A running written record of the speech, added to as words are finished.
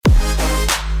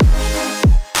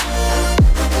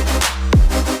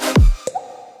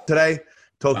today,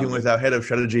 talking with our head of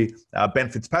strategy, Ben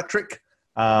Fitzpatrick,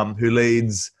 who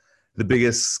leads the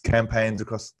biggest campaigns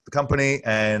across the company,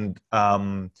 and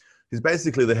he's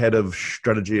basically the head of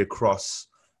strategy across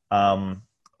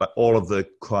all of the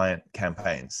client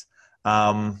campaigns.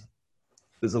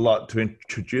 There's a lot to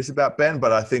introduce about Ben,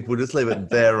 but I think we'll just leave it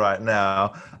there right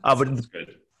now.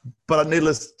 But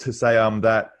needless to say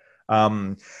that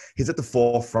he's at the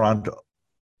forefront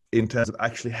in terms of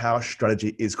actually how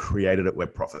strategy is created at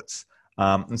Web Profits.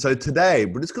 And so today,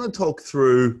 we're just going to talk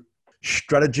through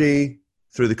strategy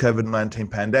through the COVID-19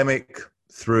 pandemic,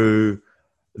 through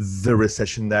the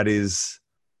recession that is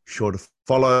sure to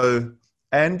follow,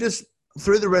 and just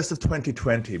through the rest of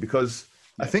 2020, because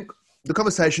I think the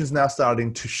conversation is now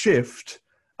starting to shift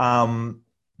to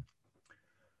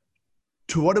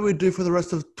what do we do for the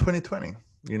rest of 2020,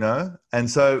 you know? And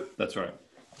so that's right.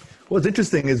 What's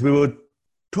interesting is we were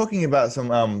talking about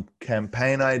some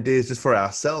campaign ideas just for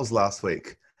ourselves last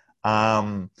week.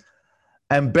 And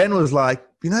Ben was like,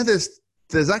 you know,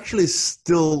 there's actually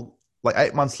still like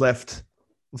 8 months left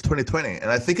of 2020. And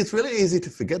I think it's really easy to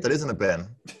forget that, isn't it, Ben?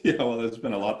 Yeah, well, there's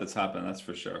been a lot that's happened, that's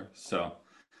for sure. So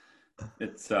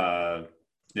it's, there's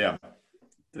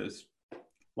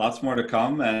lots more to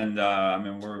come. And I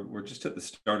mean, we're just at the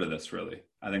start of this, really.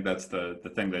 I think that's the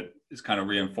thing that is kind of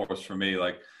reinforced for me.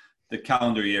 Like the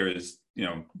calendar year is, you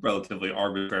know, relatively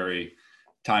arbitrary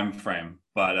time frame,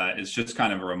 but it's just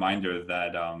kind of a reminder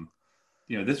that,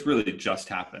 you know, this really just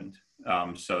happened.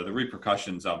 So the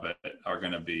repercussions of it are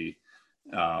going to be,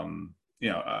 are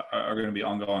going to be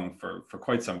ongoing for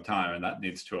quite some time, and that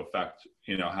needs to affect,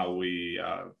 you know, how we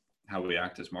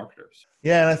act as marketers.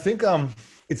 Yeah, and I think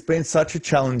it's been such a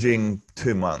challenging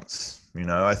 2 months. You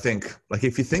know, I think like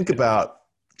if you think about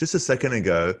just a second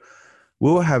ago,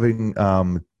 we were having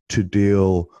to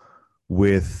deal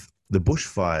with the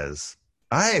bushfires.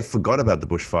 I forgot about the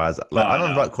bushfires. Like,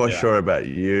 I'm not quite sure about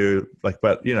you, like,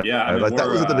 but you know, I mean, like that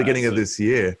was at the beginning of this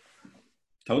year.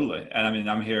 Totally. And I mean,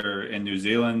 I'm here in New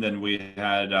Zealand, and we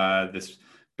had this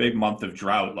big month of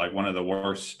drought, like one of the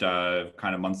worst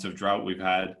kind of months of drought we've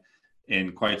had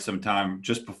in quite some time,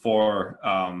 just before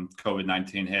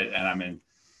COVID-19 hit. And I mean,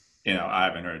 you know, I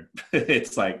haven't heard.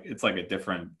 It's like a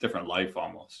different life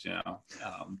almost, you know.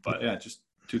 But yeah, just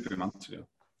 2-3 months ago.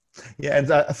 Yeah, and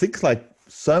I think like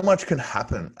so much can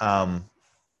happen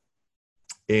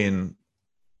in,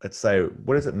 let's say,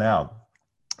 what is it now?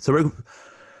 So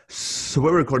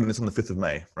we're recording this on the 5th of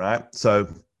May, right? So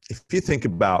if you think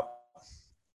about,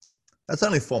 that's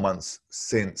only 4 months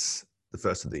since the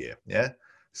first of the year, yeah?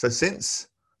 So since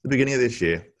the beginning of this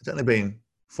year, it's only been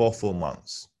 4 full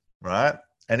months, right?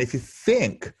 And if you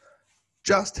think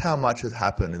just how much has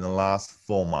happened in the last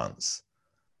 4 months,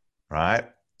 right?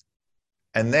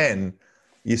 And then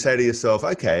you say to yourself,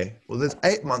 okay, well, there's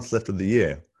 8 months left of the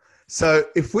year. So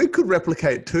if we could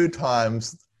replicate 2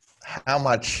 times how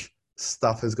much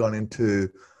stuff has gone into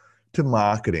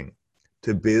marketing,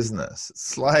 to business,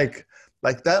 it's like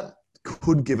that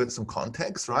could give it some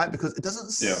context, right? Because it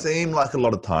doesn't seem like a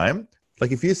lot of time.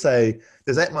 Like if you say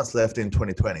there's 8 months left in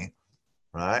 2020,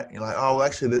 right? You're like, oh, well,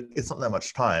 actually, it's not that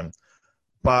much time.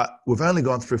 But we've only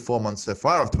gone through 4 months so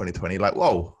far of 2020. Like,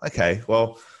 whoa, okay,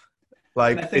 well,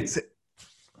 like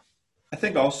I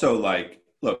think also, like,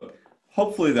 look,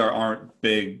 hopefully there aren't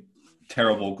big,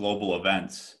 terrible global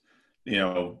events, you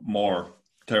know, more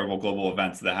terrible global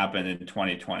events that happen in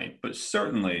 2020. But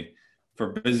certainly for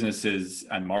businesses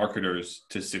and marketers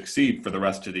to succeed for the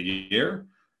rest of the year,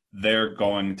 they're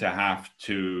going to have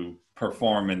to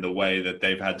perform in the way that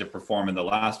they've had to perform in the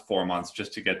last 4 months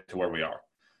just to get to where we are.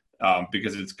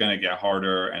 Because it's going to get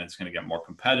harder and it's going to get more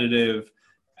competitive,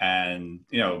 and,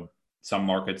 you know, some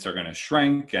markets are going to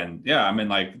shrink, and I mean,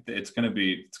 like, it's going to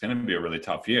be a really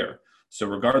tough year. So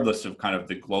regardless of kind of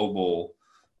the global,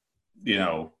 you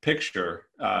know, picture,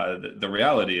 the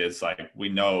reality is, like, we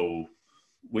know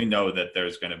that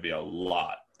there's going to be a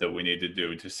lot that we need to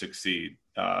do to succeed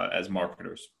as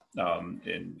marketers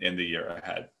in the year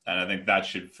ahead. And I think that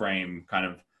should frame kind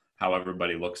of how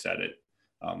everybody looks at it.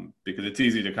 Because it's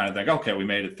easy to kind of think, okay, we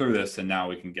made it through this, and now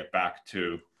we can get back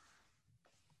to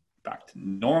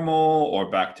normal,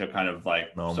 or back to kind of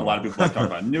like normal. So a lot of people like talk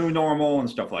about new normal and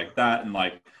stuff like that. And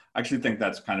like, I actually think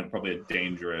that's kind of probably a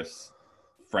dangerous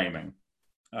framing.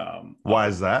 Why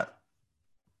is that?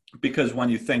 Because when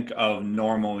you think of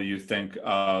normal, you think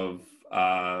of,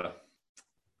 I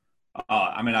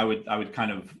mean, I would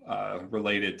kind of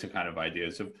relate it to kind of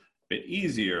ideas of a bit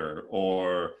easier,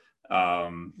 or, you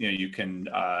know, you can,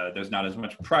 there's not as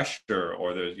much pressure,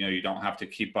 or there's, you know, you don't have to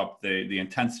keep up the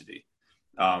intensity.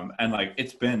 And like,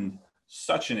 it's been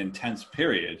such an intense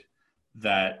period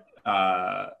that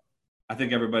I I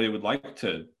think everybody would like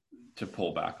to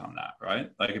pull back on that,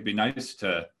 right? Like it'd be nice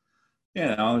to,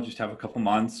 just have a couple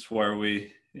months where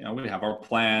we have our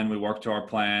plan, we work to our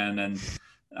plan and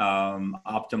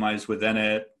optimize within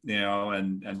it,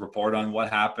 and report on what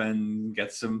happened,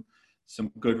 get some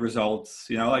good results,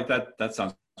 like that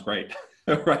sounds great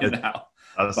right now.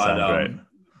 That sounds great.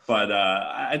 But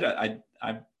I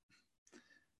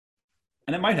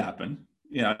and it might happen,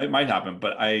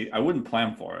 but I wouldn't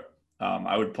plan for it.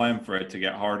 I would plan for it to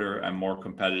get harder and more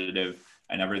competitive,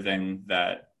 and everything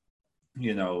that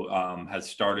has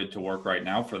started to work right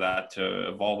now for that to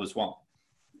evolve as well.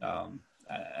 I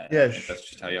think that's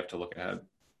just how you have to look ahead.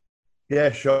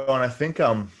 Yeah, sure. And I think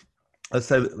let's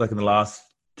say like in the last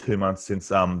 2 months since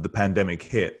the pandemic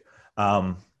hit,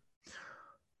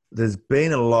 there's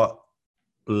been a lot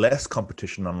less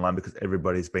competition online because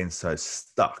everybody's been so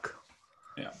stuck.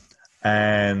 Yeah.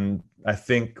 And I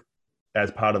think as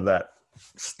part of that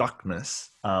stuckness,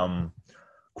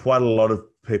 quite a lot of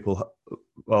people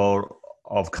or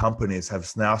of companies have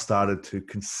now started to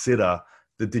consider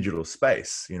the digital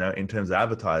space, in terms of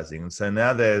advertising. And so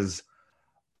now there's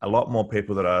a lot more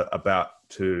people that are about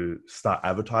to start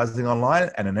advertising online,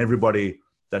 and then everybody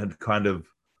that had kind of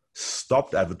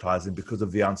stopped advertising because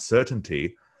of the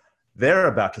uncertainty, they're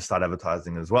about to start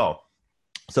advertising as well.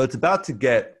 So it's about to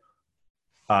get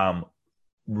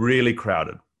really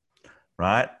crowded,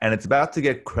 right? And it's about to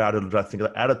get crowded, I think,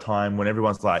 at a time when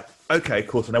everyone's like, okay,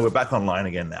 cool, so now we're back online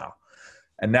again now.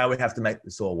 And now we have to make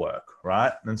this all work,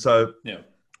 right? And so,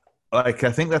 I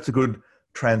think that's a good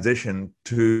transition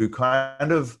to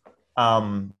kind of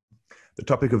the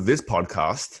topic of this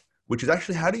podcast, which is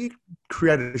actually how do you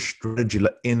create a strategy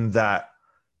in that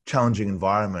challenging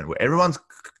environment where everyone's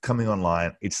coming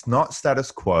online? It's not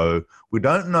status quo. We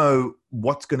don't know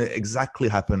what's going to exactly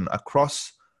happen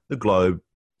across the globe.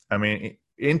 I mean,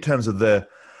 in terms of the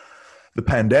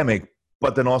pandemic,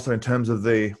 but then also in terms of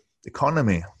the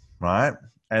economy, right?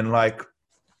 And like,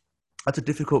 that's a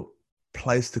difficult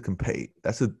place to compete.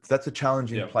 That's a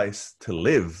challenging place to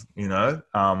live, and,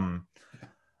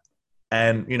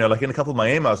 like in a couple of my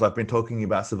emails, I've been talking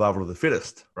about survival of the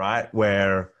fittest, right?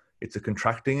 Where it's a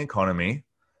contracting economy.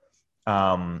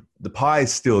 The pie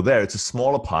is still there. It's a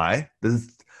smaller pie.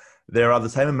 There are the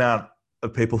same amount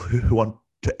of people who want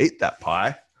to eat that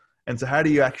pie. And so how do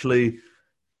you actually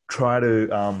try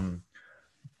to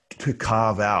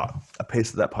carve out a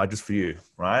piece of that pie just for you,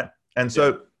 right? And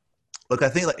so, look, I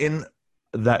think that in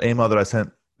that email that I sent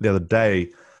the other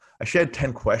day, I shared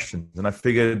 10 questions, and I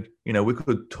figured, we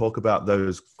could talk about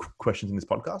those questions in this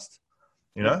podcast,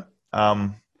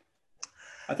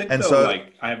 I think I've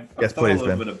thought a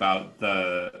little bit about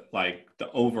the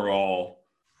overall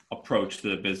approach that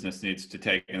the business needs to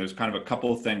take. And there's kind of a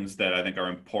couple of things that I think are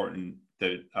important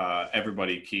that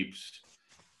everybody keeps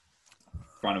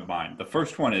front of mind. The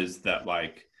first one is that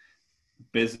the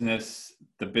business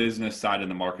side and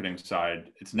the marketing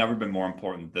side, it's never been more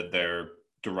important that they're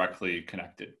directly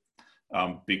connected,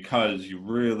 because you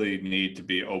really need to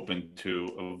be open to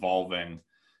evolving,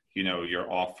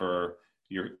 your offer,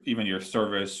 your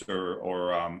service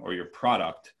or your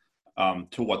product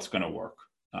to what's going to work.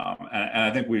 And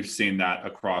I think we've seen that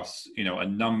across, a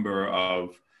number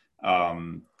of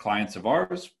clients of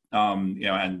ours,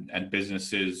 and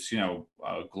businesses,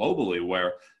 globally,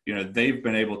 where, they've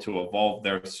been able to evolve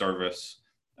their service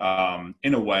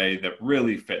in a way that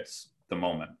really fits the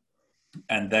moment.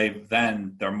 And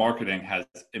their marketing has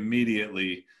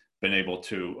immediately been able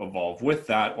to evolve with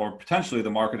that, or potentially the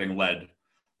marketing led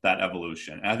that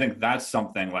evolution. And I think that's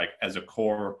something as a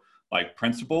core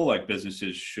principle,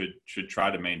 businesses should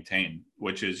try to maintain,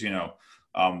 which is,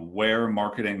 where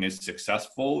marketing is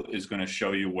successful is going to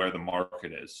show you where the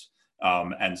market is.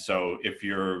 And so if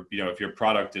your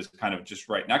product is kind of just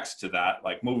right next to that,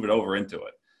 move it over into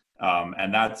it.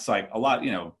 And that's a lot,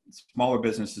 smaller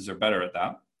businesses are better at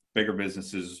that. Bigger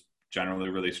businesses generally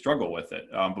really struggle with it.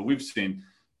 But we've seen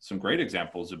some great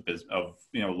examples of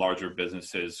larger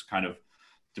businesses kind of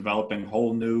developing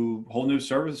whole new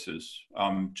services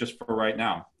just for right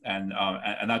now. And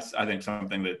that's, I think,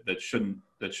 something that shouldn't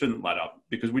let up,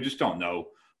 because we just don't know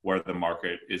where the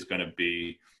market is going to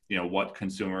be, what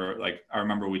consumer, I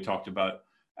remember we talked about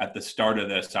at the start of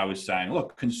this, I was saying,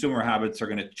 look, consumer habits are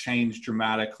going to change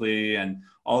dramatically and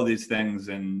all of these things.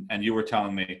 And you were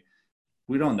telling me,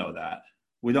 we don't know that.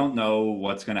 We don't know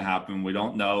what's going to happen. We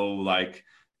don't know,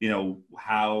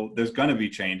 how there's going to be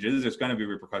changes, there's going to be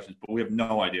repercussions, but we have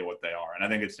no idea what they are. And I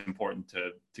think it's important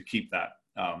to keep that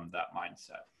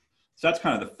mindset. So that's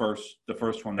kind of the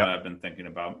first one that I've been thinking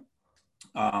about.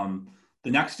 The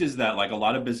next is that a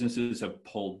lot of businesses have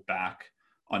pulled back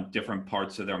on different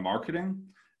parts of their marketing.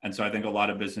 And so I think a lot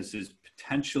of businesses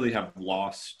potentially have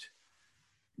lost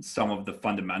some of the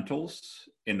fundamentals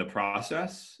in the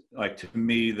process. Like, to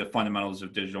me, the fundamentals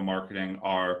of digital marketing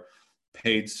are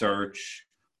paid search,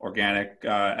 organic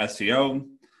SEO,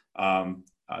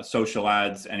 social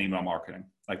ads, and email marketing.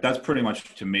 Like, that's pretty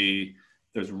much, to me,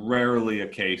 there's rarely a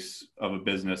case of a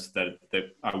business that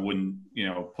I wouldn't,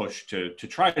 push to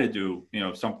try to do,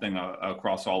 something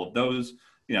across all of those.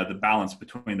 The balance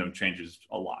between them changes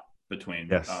a lot between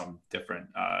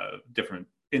different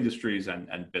industries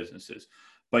and businesses.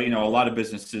 But, a lot of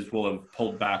businesses will have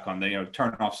pulled back on the,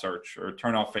 turn off search or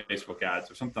turn off Facebook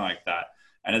ads or something like that.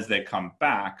 And as they come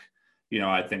back,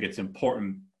 I think it's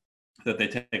important that they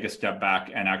take a step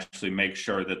back and actually make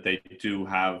sure that they do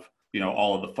have,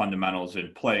 all of the fundamentals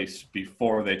in place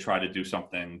before they try to do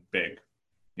something big.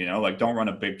 Like, don't run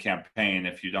a big campaign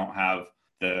if you don't have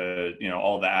the,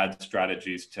 all the ad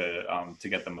strategies to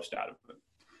get the most out of it.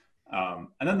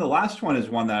 And then the last one is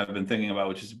one that I've been thinking about,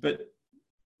 which is a bit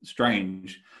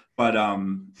strange, but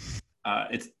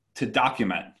it's to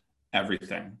document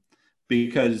everything,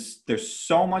 because there's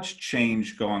so much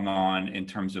change going on in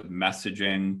terms of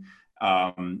messaging,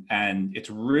 and it's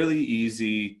really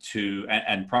easy to,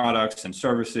 and products and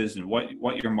services and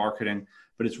what you're marketing,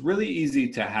 but it's really easy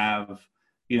to have,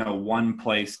 one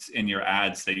place in your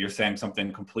ads that you're saying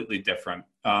something completely different,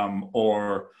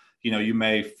 or you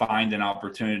may find an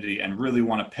opportunity and really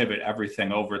want to pivot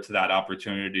everything over to that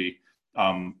opportunity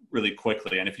really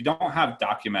quickly. And if you don't have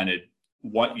documented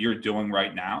what you're doing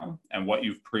right now and what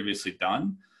you've previously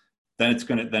done, then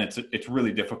it's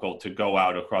really difficult to go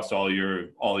out across all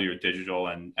your digital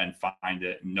and find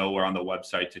it, and know where on the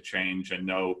website to change, and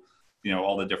know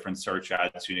all the different search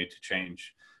ads you need to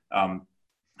change.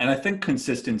 And I think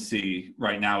consistency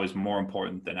right now is more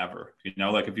important than ever.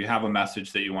 Like, if you have a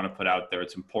message that you want to put out there,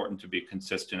 it's important to be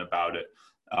consistent about it.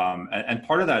 And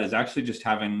part of that is actually just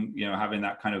having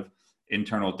that kind of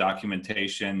internal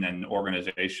documentation and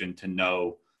organization to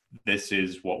know this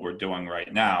is what we're doing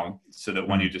right now, so that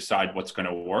when you decide what's going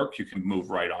to work, you can move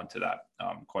right onto that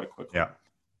quite quickly. Yeah,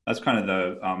 that's kind of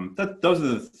the those are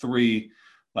the three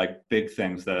like big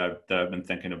things that I've been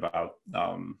thinking about.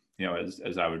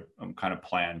 As I would kind of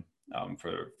plan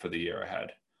for the year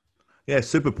ahead. Yeah,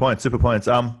 super points.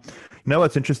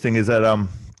 What's interesting is that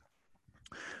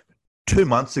 2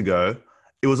 months ago,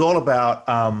 it was all about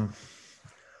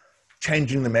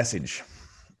changing the message,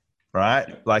 right?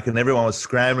 Yeah. Like, and everyone was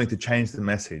scrambling to change the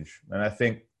message. And I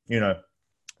think,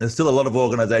 there's still a lot of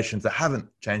organizations that haven't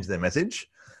changed their message,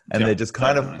 and they're just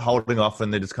kind of holding off,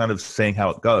 and they're just kind of seeing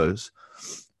how it goes.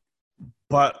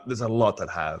 But there's a lot that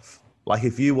have. Like,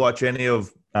 if you watch any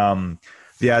of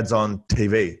the ads on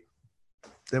TV,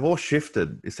 they've all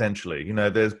shifted, essentially.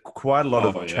 There's quite a lot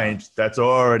of change that's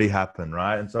already happened,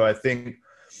 right? And so I think,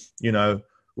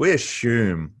 we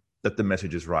assume that the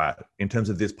message is right in terms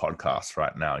of this podcast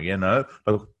right now,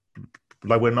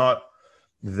 like we're not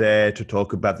there to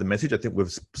talk about the message. I think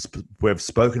we've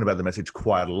spoken about the message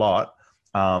quite a lot.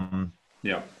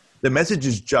 The message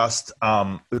is just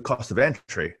the cost of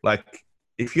entry. Like,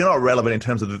 if you're not relevant in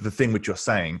terms of the thing which you're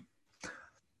saying,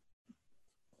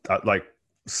 like,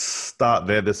 start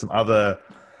there. There's some other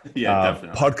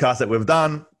podcasts that we've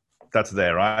done that's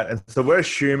there, right? And so we're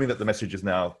assuming that the message is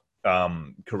now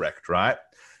correct, right?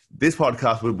 This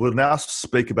podcast will now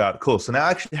speak about, cool, so now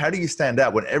actually, how do you stand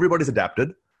out when everybody's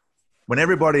adapted, when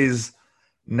everybody's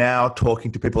now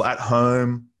talking to people at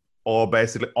home or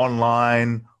basically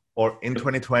online or in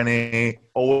 2020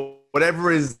 or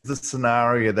whatever is the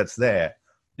scenario that's there?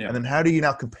 Yeah. And then how do you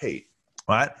now compete,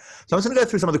 right? So I'm just going to go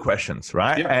through some of the questions,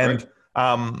 right? Yeah, and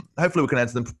hopefully we can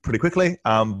answer them pretty quickly,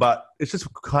 but it's just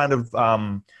kind of,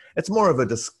 it's more of a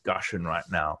discussion right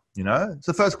now, So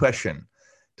the first question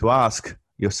to ask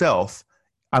yourself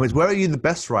is, where are you the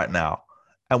best right now?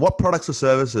 And what products or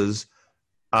services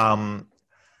have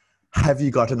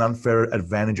you got an unfair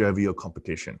advantage over your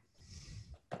competition?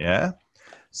 Yeah?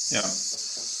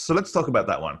 So let's talk about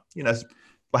that one.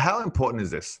 But how important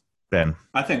is this, Ben?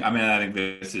 I think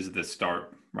this is the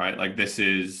start, right? Like, this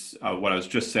is what I was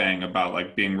just saying about,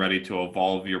 like, being ready to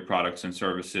evolve your products and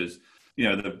services.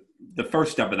 The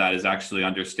first step of that is actually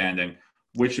understanding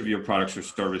which of your products or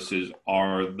services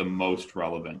are the most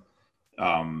relevant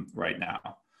right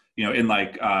now.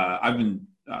 I've been,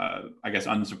 I guess,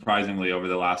 unsurprisingly, over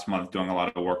the last month, doing a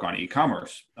lot of work on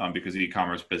e-commerce because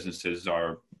e-commerce businesses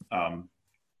are,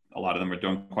 a lot of them are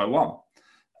doing quite well.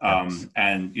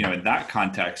 And, in that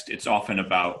context, it's often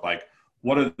about, like,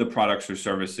 what are the products or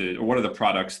services, or what are the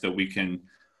products that we can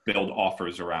build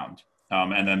offers around?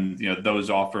 And then, those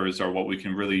offers are what we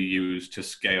can really use to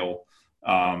scale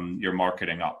your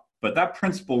marketing up. but that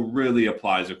principle really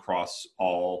applies across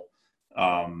all,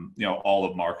 all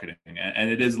of marketing. And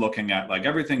it is looking at like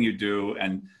everything you do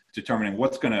and determining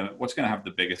what's going to have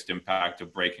the biggest impact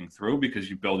of breaking through, because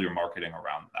you build your marketing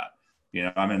around that.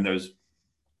 I mean,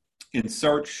 in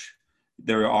search,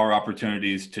 there are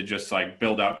opportunities to just like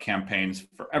build out campaigns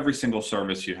for every single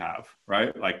service you have,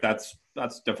 right? Like that's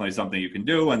definitely something you can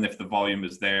do. And if the volume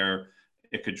is there,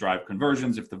 it could drive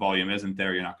conversions. If the volume isn't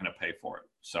there, you're not going to pay for it.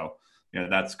 So,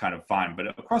 that's kind of fine. But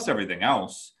across everything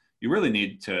else, you really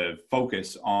need to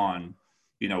focus on,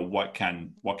 what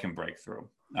can break through.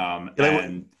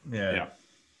 Yeah.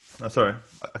 Oh, sorry,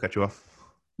 I cut you off.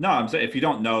 No, I'm saying if you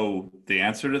don't know the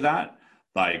answer to that,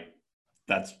 like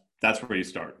that's where you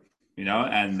start.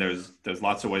 And there's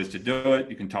lots of ways to do it.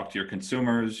 You can talk to your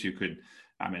consumers. You could,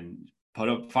 put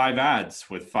up 5 ads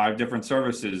with 5 different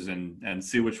services and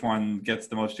see which one gets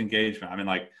the most engagement.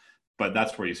 But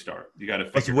that's where you start. You got to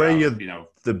figure out,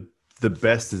 the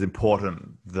best is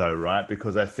important though, right?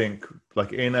 Because I think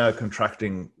like in a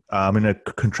contracting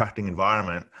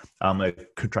environment, a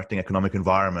contracting economic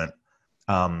environment,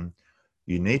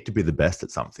 you need to be the best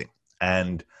at something,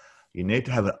 and you need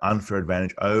to have an unfair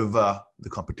advantage over the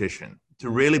competition to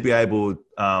really be able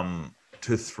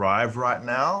to thrive right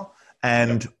now.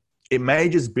 And it may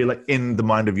just be like in the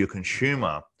mind of your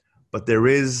consumer, but there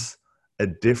is a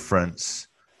difference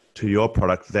to your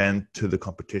product than to the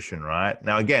competition, right?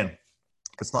 Now, again,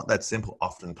 it's not that simple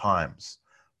oftentimes,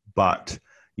 but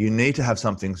you need to have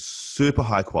something super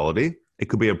high quality. It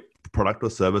could be a product or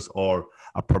service or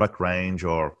a product range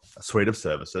or a suite of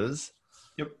services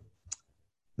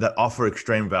that offer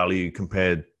extreme value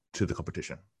compared to the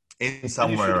competition in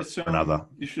some way or another.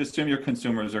 You should assume your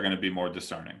consumers are going to be more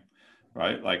discerning,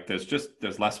 right? Like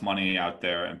there's less money out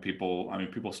there, and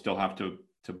people still have to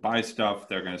buy stuff.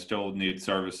 They're going to still need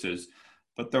services,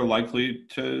 but they're likely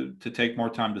to take more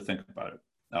time to think about it.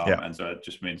 And so it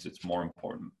just means it's more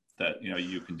important that,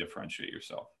 you can differentiate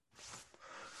yourself.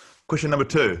 Question number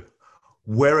 2,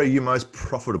 where are you most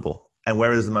profitable and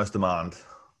where is the most demand?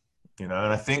 And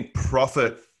I think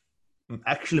profit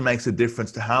actually makes a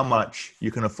difference to how much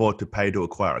you can afford to pay to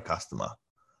acquire a customer,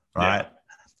 right? Yeah.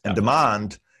 And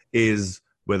demand is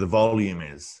where the volume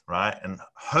is, right? And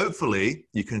hopefully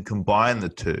you can combine the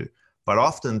two, but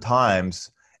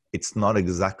oftentimes it's not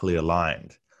exactly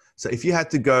aligned. So if you had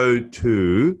to go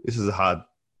to, this is a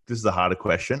harder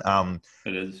question.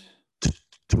 It is.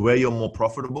 To where you're more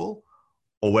profitable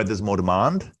or where there's more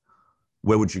demand,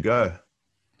 where would you go?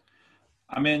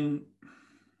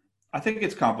 I think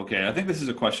it's complicated. I think this is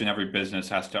a question every business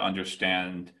has to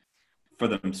understand for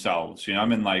themselves.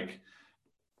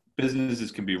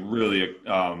 Businesses can be really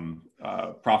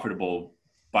profitable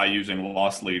by using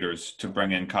loss leaders to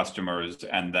bring in customers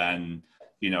and then,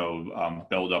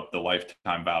 build up the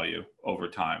lifetime value over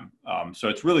time. So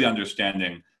it's really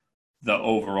understanding the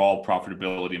overall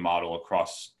profitability model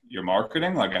across your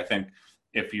marketing. Like, I think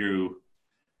if you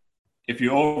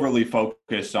overly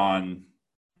focus on,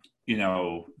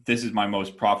 this is my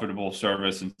most profitable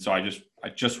service, and so I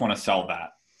just want to sell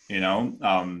that,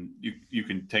 you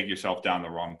can take yourself down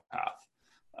the wrong path.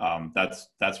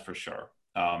 That's for sure.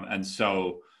 And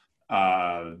so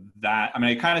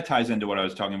it kind of ties into what I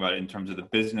was talking about in terms of the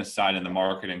business side and the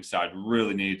marketing side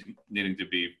really needing to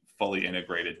be fully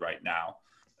integrated right now,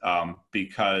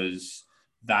 because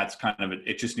that's kind of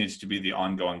it just needs to be the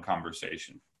ongoing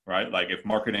conversation, right? Like if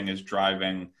marketing is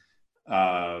driving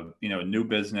new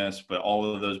business, but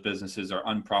all of those businesses are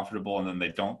unprofitable and then they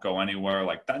don't go anywhere,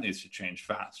 like that needs to change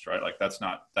fast, right? Like that's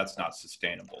not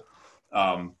sustainable.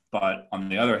 But on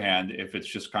the other hand, if it's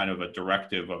just kind of a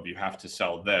directive of you have to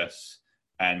sell this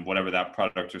and whatever that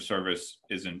product or service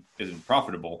isn't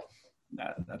profitable,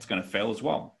 that's going to fail as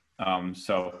well.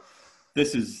 So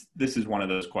this is one of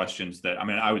those questions that,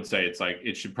 I would say it's like,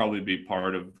 it should probably be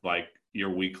part of like your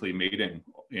weekly meeting,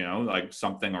 like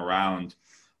something around,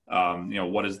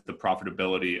 what is the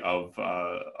profitability of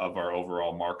our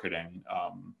overall marketing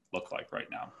look like right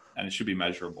now? And it should be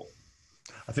measurable.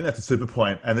 I think that's a super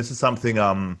point. And this is something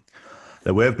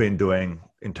that we've been doing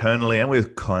internally and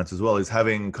with clients as well, is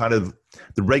having kind of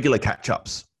the regular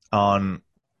catch-ups on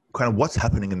kind of what's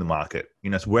happening in the market.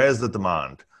 So where's the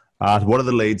demand? What are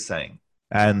the leads saying?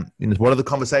 And what are the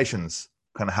conversations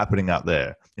kind of happening out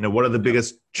there? What are the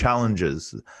biggest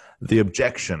challenges, the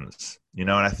objections? And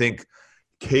I think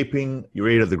keeping your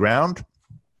ear to the ground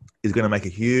is going to make a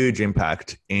huge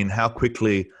impact in how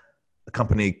quickly a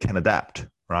company can adapt,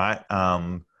 right?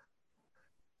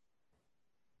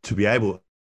 To be able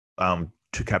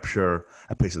to capture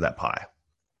a piece of that pie.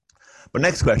 But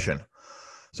next question.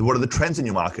 So what are the trends in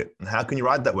your market and how can you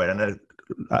ride that wave?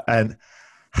 And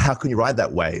how can you ride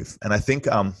that wave? And I think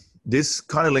this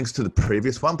kind of links to the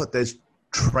previous one, but there's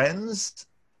trends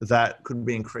that could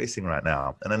be increasing right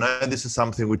now. And I know this is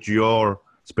something which you're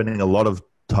spending a lot of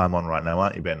time on right now,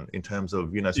 aren't you, Ben? In terms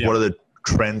of, so what are the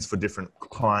trends for different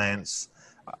clients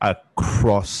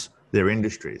across their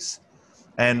industries?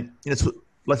 And so,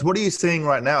 like, what are you seeing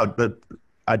right now? But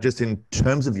just in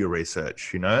terms of your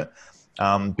research, because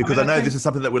I know this is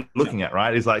something that we're looking at,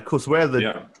 right? Is like, of course, where are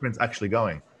the trends actually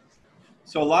going?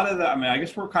 So a lot of that, I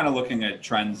guess we're kind of looking at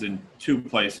trends in two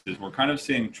places. We're kind of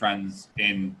seeing trends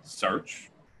in search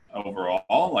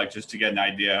overall, like just to get an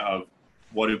idea of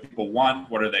what do people want,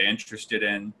 what are they interested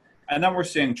in, and then we're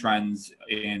seeing trends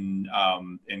in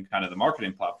kind of the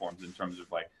marketing platforms in terms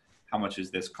of like how much is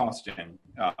this costing,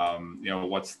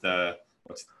 what's the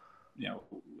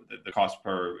cost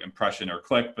per impression or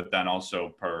click, but then also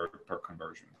per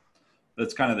conversion.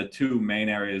 That's kind of the two main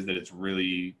areas that it's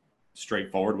really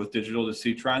straightforward with digital to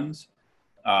see trends.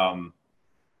 I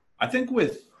think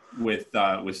with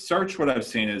search, what I've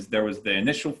seen is there was the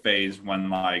initial phase when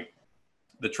like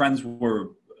the trends were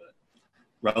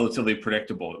relatively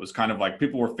predictable. It was kind of like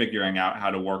people were figuring out how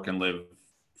to work and live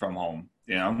from home,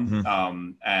 Mm-hmm.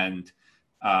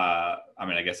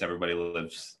 I guess everybody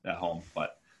lives at home,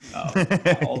 but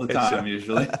all the time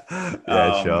usually.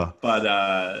 Sure.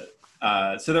 But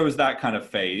so there was that kind of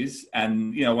phase,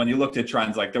 and when you looked at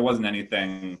trends, like there wasn't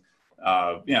anything.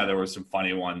 There were some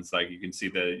funny ones, like you can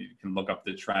look up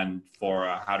the trend for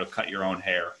how to cut your own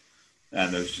hair,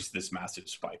 and there's just this massive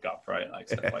spike up, right? Like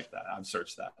stuff like that. I've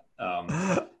searched that.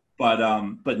 But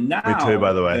now me too,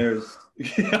 by the way. There's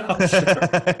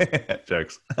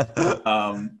jokes.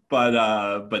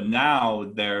 But now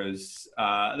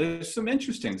there's some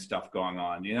interesting stuff going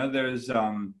on. There's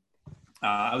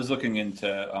I was looking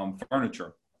into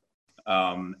furniture,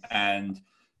 and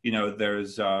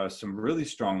there's some really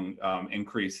strong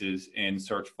increases in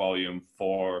search volume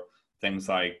for things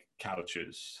like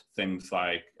couches, things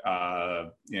like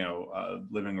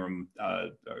living room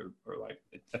or like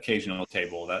occasional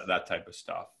table, that type of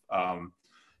stuff.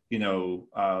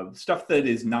 Stuff that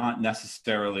is not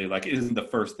necessarily like isn't the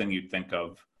first thing you'd think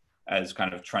of as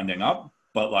kind of trending up,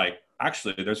 but like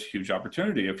actually there's a huge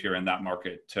opportunity if you're in that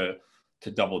market to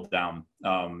double down,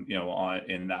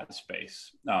 in that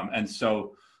space. And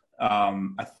so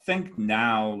I think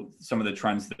now some of the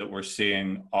trends that we're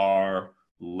seeing are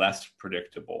less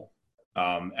predictable,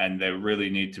 and they really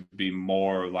need to be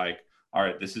more like, all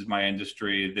right, this is my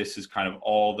industry, this is kind of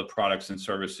all the products and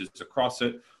services across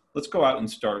it. Let's go out and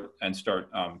start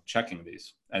checking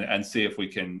these and see if we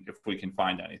can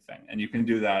find anything. And you can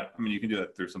do that. You can do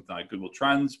that through something like Google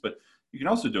Trends, but you can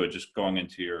also do it just going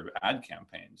into your ad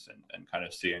campaigns and kind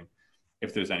of seeing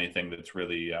if there's anything that's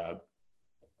really,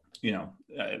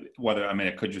 whether,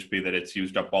 it could just be that it's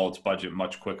used up all its budget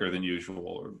much quicker than usual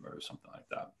or something like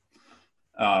that.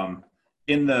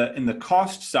 In the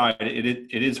cost side,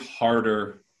 it is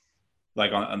harder,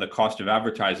 like on the cost of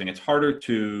advertising, it's harder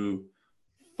to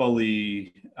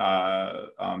fully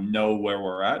know where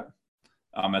we're at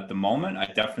the moment. I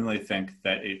definitely think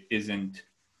that it isn't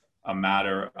a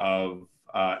matter of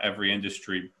every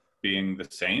industry being the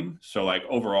same. So like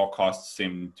overall costs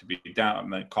seem to be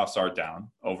down. Costs are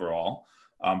down overall,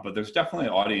 but there's definitely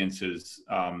audiences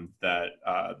that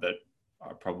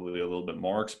are probably a little bit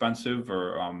more expensive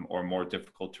or more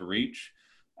difficult to reach,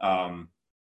 and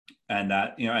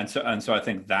that and so I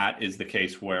think that is the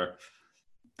case where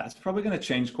that's probably going to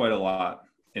change quite a lot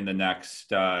in the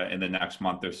next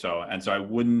month or so. And so I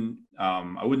wouldn't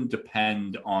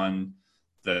depend on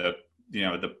the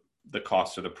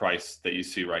cost or the price that you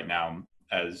see right now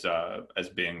as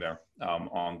being there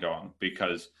ongoing,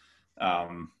 because I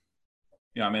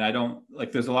don't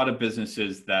like, there's a lot of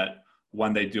businesses that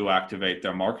when they do activate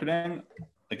their marketing,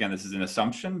 again, this is an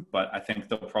assumption, but I think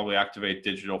they'll probably activate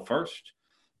digital first.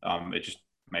 It just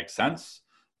makes sense.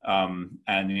 And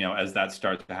as that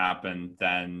starts to happen,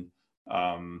 then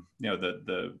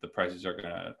the prices are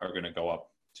gonna go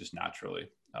up just naturally.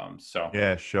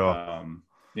 Yeah, sure.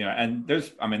 And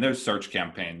there's search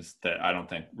campaigns that I don't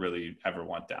think really ever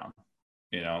went down.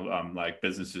 Like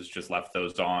businesses just left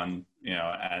those on.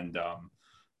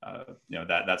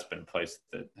 That's been a place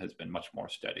that has been much more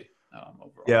steady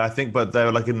overall. Yeah, I think, but they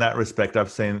were like in that respect,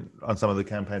 I've seen on some of the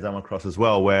campaigns I'm across as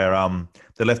well, where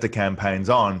they left the campaigns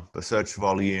on, but search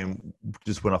volume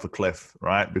just went off a cliff,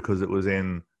 right? Because it was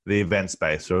in the event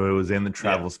space or it was in the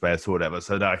travel space or whatever.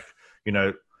 So like,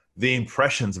 the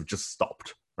impressions have just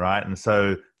stopped, right? And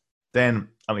so then,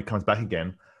 it comes back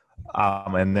again,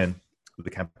 and then the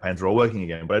campaigns are all working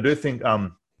again. But I do think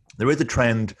there is a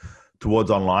trend towards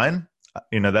online.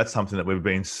 that's something that we've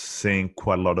been seeing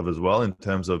quite a lot of as well in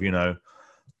terms of,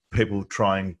 people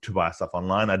trying to buy stuff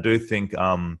online. I do think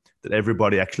that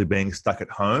everybody actually being stuck at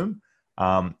home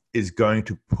is going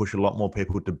to push a lot more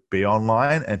people to be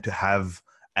online and to have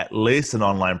at least an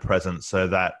online presence, so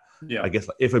that I guess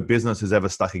if a business is ever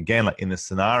stuck again, like in this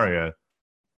scenario,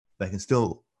 they can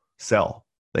still sell.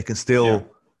 They can still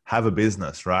have a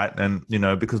business, right? And,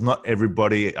 because not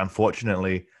everybody,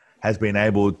 unfortunately, has been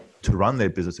able to run their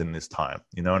business in this time,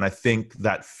 and I think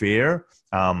that fear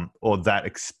or that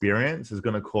experience is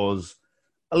going to cause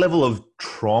a level of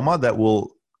trauma that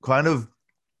will kind of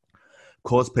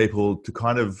cause people to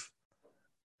kind of,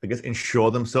 I guess,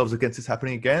 insure themselves against this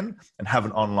happening again and have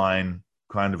an online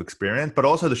kind of experience. But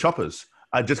also the shoppers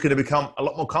are just going to become a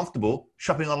lot more comfortable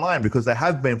shopping online because they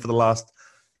have been for the last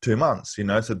 2 months,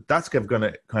 so that's going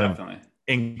to kind of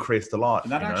increase a lot.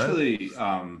 And that actually,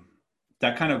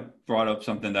 that kind of brought up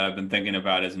something that I've been thinking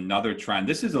about as another trend.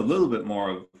 This is a little bit more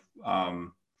of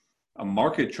a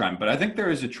market trend, but I think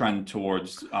there is a trend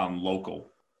towards local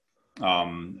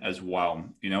as well.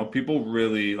 People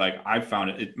really, like, I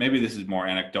found it, maybe this is more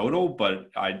anecdotal,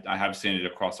 but I have seen it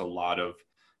across a lot of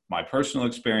my personal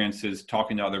experiences,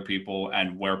 talking to other people,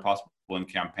 and where possible in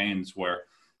campaigns where,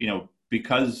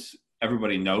 because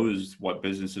everybody knows what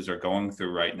businesses are going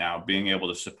through right now, being able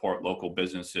to support local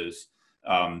businesses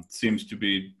seems to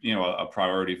be, a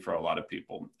priority for a lot of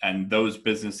people. And those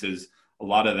businesses, a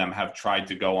lot of them have tried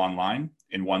to go online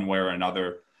in one way or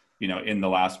another, in the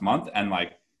last month. And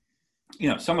like,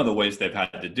 some of the ways they've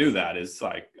had to do that is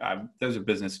like, there's a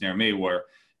business near me where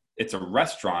it's a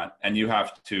restaurant and you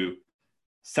have to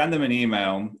send them an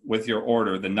email with your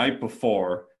order the night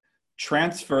before,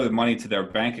 transfer the money to their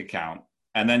bank account,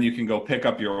 and then you can go pick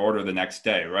up your order the next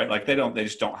day, right? Like they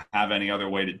just don't have any other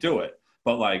way to do it.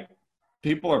 But like,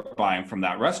 people are buying from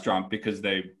that restaurant because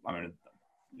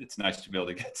it's nice to be able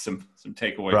to get some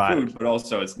takeaway food, but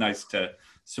also it's nice to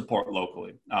support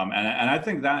locally. And I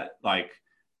think that, like,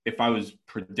 if I was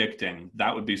predicting,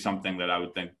 that would be something that I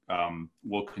would think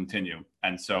will continue.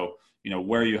 And so,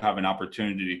 where you have an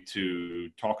opportunity to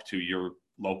talk to your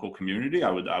local community, I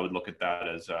would look at that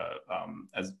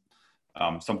as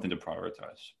something to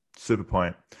prioritize. Super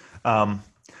point.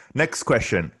 Next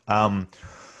question.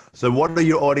 So what are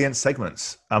your audience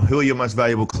segments? Who are your most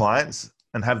valuable clients,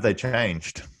 and have they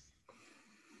changed?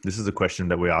 This is a question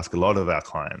that we ask a lot of our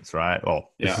clients, right?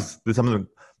 This is something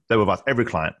that we've asked every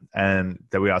client and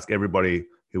that we ask everybody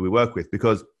who we work with,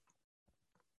 because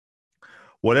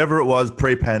whatever it was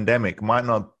pre-pandemic might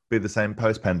not be the same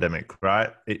post-pandemic, right?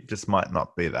 It just might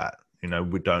not be that.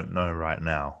 We don't know right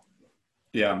now.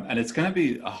 Yeah, and it's going to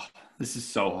be, this is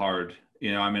so hard.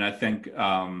 I think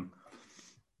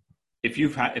if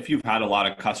you've had a lot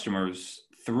of customers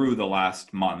through the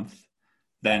last month,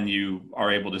 then you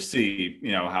are able to see,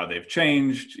 how they've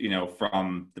changed,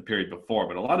 from the period before.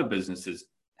 But a lot of businesses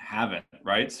haven't,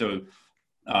 right? So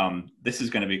this is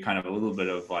going to be kind of a little bit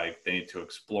of like, they need to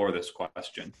explore this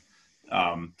question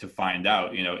to find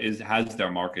out, has their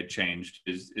market changed?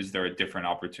 Is there a different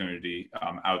opportunity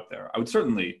out there? I would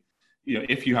certainly,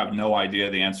 if you have no idea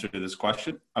the answer to this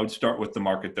question, I would start with the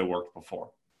market that worked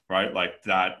before, right? Like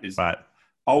that is right.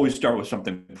 Always start with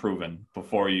something proven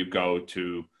before you go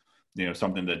to,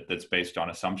 something that's based on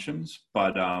assumptions.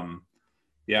 But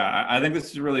I think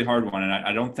this is a really hard one. And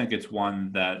I don't think it's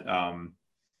one that,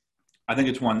 I think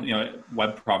it's one,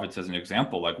 Web Profits as an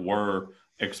example, like we're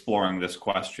exploring this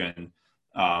question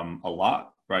a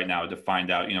lot right now to find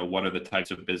out, what are the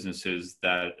types of businesses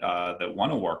that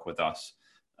want to work with us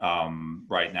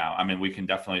right now. I mean, we can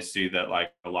definitely see that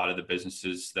like a lot of the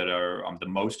businesses that are the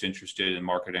most interested in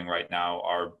marketing right now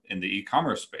are in the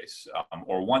e-commerce space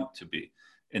or want to be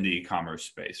in the e-commerce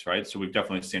space, right? So we've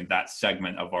definitely seen that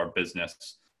segment of our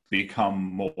business become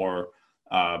more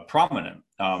prominent.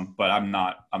 But I'm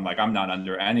not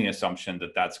under any assumption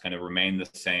that that's going to remain the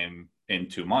same in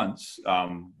 2 months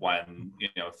when,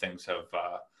 things have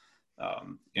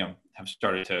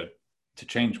started to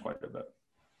change quite a bit.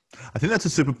 I think that's a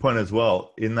super point as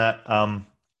well, in that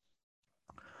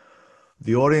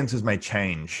the audiences may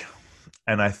change.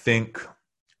 And I think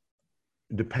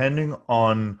depending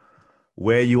on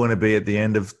where you want to be at the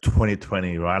end of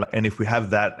 2020, right? And if we have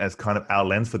that as kind of our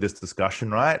lens for this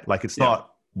discussion, right? Like it's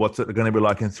not what's it going to be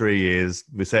like in 3 years.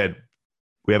 We said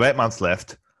we have 8 months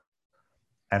left,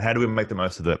 and how do we make the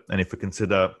most of it? And if we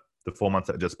consider the 4 months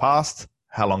that just passed,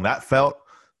 how long that felt,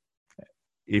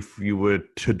 if you were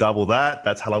to double that,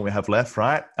 that's how long we have left,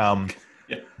 right?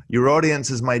 Your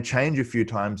audiences may change a few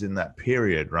times in that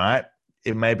period, right?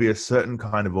 It may be a certain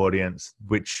kind of audience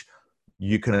which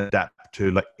you can adapt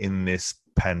to, like in this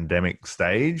pandemic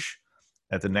stage,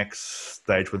 at the next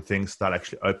stage when things start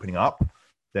actually opening up,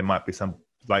 there might be some,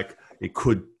 like, it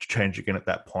could change again at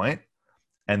that point.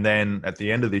 And then at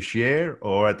the end of this year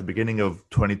or at the beginning of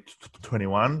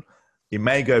 2021, it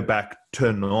may go back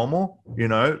to normal, you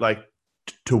know, like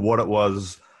to what it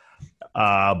was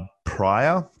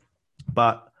prior.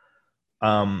 But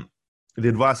the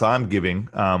advice I'm giving,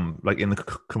 like in the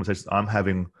conversations I'm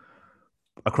having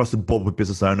across the board with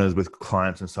business owners, with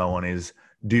clients and so on, is,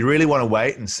 do you really want to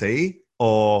wait and see?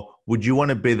 Or would you want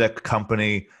to be that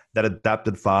company that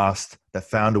adapted fast, that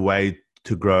found a way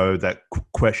to grow, that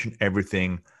questioned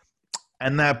everything,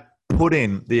 and that put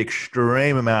in the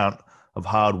extreme amount of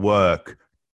hard work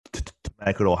to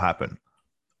make it all happen?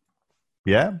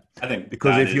 Yeah? I think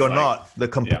because if you're like, not, the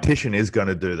competition is going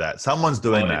to do that. Someone's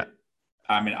doing that.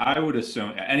 I mean, I would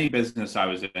assume any business I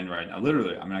was in right now,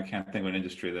 literally, I mean, I can't think of an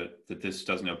industry that this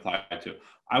doesn't apply to.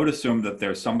 I would assume that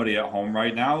there's somebody at home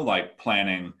right now, like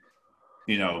planning,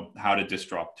 you know, how to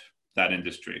disrupt that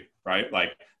industry, right?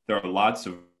 Like there are lots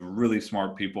of really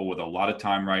smart people with a lot of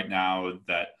time right now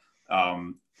that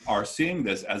are seeing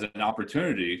this as an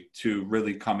opportunity to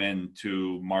really come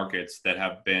into markets that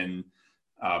have been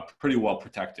pretty well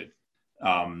protected.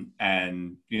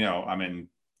 And, you know, I mean,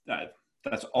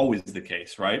 that's always the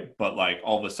case, right? But like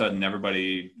all of a sudden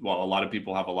everybody, well, a lot of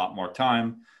people have a lot more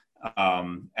time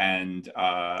and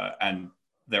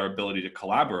their ability to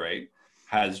collaborate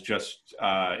has just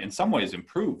in some ways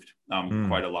improved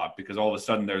quite a lot, because all of a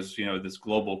sudden there's, you know, this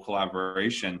global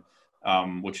collaboration,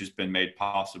 which has been made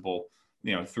possible,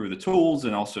 you know, through the tools,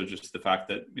 and also just the fact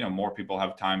that, you know, more people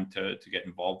have time to get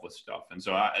involved with stuff. And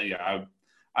so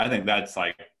I think that's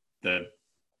like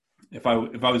if I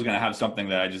was going to have something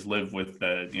that I just live with,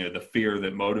 the, you know, the fear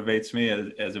that motivates me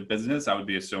as a business, I would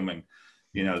be assuming,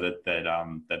 you know,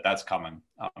 that's coming,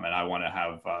 and I want to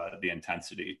have the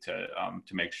intensity to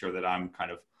make sure that I'm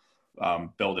kind of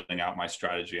building out my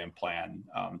strategy and plan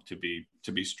to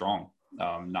be strong,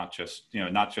 not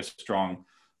just strong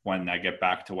when I get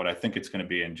back to what I think it's going to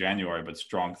be in January, but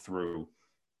strong through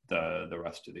the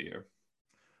rest of the year.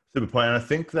 Super point. And I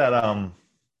think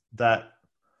that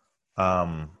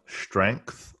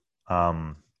strength,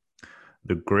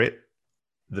 the grit,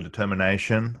 the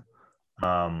determination,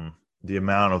 the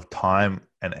amount of time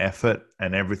and effort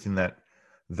and everything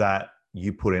that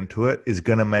you put into it is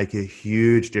going to make a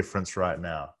huge difference right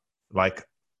now. Like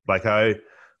I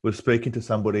was speaking to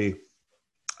somebody,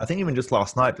 I think even just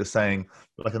last night, just saying,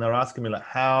 like, and they were asking me, like,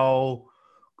 how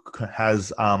has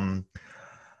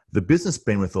the business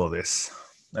been with all this?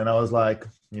 And I was like,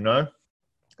 you know,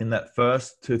 in that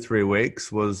first 2-3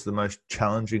 weeks was the most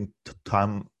challenging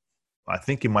time, I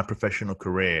think, in my professional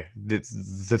career. The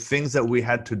things that we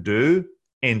had to do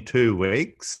in 2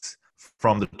 weeks,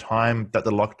 from the time that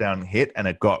the lockdown hit and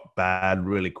it got bad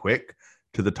really quick,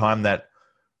 to the time that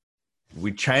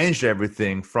we changed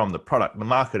everything from the product, the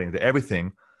marketing, to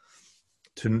everything,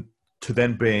 to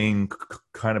then being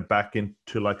kind of back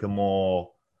into like a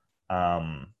more,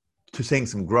 to seeing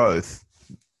some growth.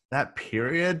 That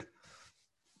period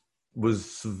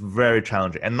was very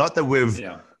challenging. And not that we've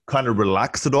kind of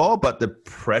relaxed at all, but the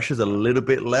pressure's a little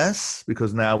bit less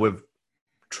because now we've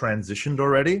transitioned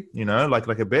already, you know, like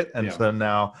a bit. And so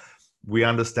now we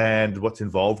understand what's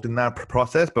involved in that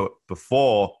process. But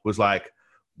before was like,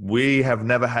 we have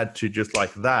never had to just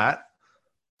like that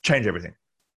change everything,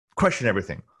 question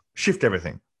everything, shift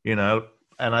everything, you know.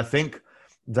 And I think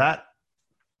that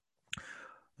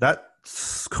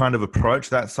kind of approach,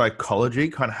 that psychology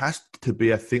kind of has to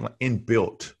be, I think, like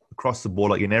inbuilt across the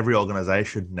board, like in every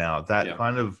organization now, that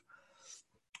kind of,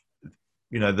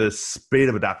 you know, the speed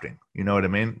of adapting, you know what I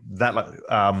mean? That like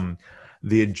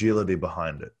the agility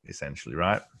behind it, essentially,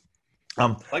 right?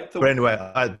 But anyway,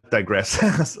 I digress.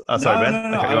 Sorry,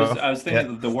 Ben. No. I was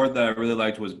thinking the word that I really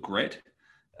liked was grit.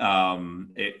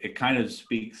 It kind of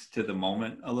speaks to the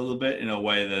moment a little bit in a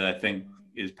way that I think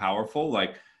is powerful.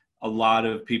 Like a lot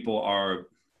of people are,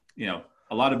 you know,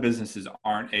 a lot of businesses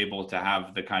aren't able to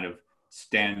have the kind of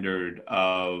standard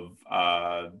of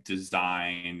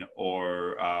design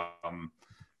or,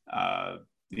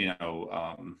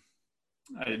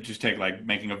 just take like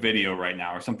making a video right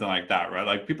now or something like that, right?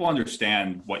 Like people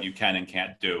understand what you can and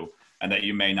can't do, and that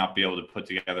you may not be able to put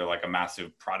together like a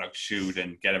massive product shoot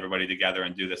and get everybody together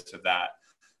and do this or that.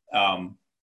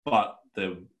 But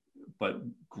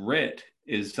grit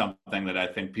is something that I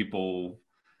think people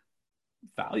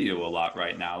value a lot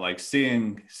right now. Like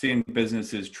seeing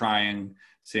businesses trying,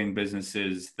 seeing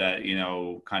businesses that, you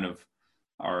know, kind of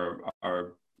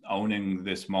are owning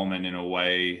this moment in a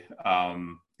way,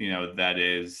 you know, that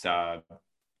is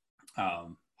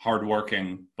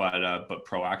hardworking, but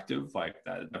proactive. Like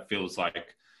that feels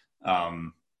like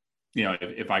you know,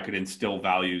 if I could instill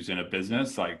values in a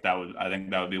business, like I think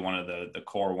that would be one of the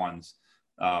core ones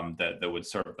that would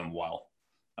serve them well.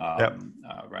 Yep.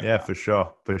 Right Yeah, now. for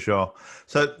sure. For sure.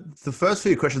 So the first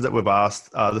few questions that we've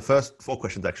asked, the first four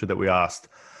questions actually that we asked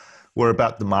were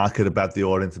about the market, about the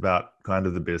audience, about kind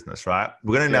of the business, right?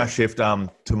 We're going to now shift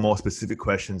to more specific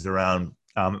questions around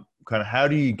kind of how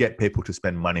do you get people to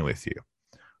spend money with you,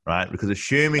 right? Because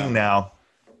assuming now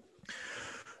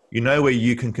you know where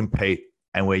you can compete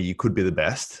and where you could be the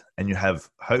best, and you have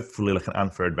hopefully like an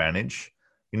unfair advantage,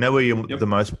 you know where you're the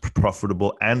most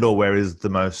profitable and or where is the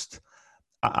most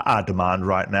demand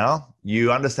right now.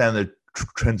 You understand the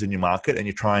trends in your market and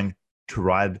you're trying to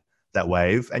ride that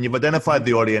wave, and you've identified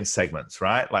the audience segments,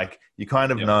 right? Like you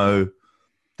kind of know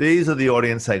these are the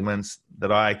audience segments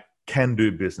that I can do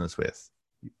business with,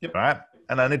 right?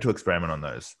 And I need to experiment on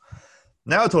those.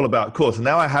 Now it's all about, cool. So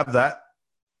now I have that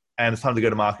and it's time to go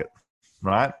to market,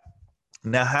 right?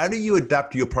 Now, how do you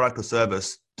adapt your product or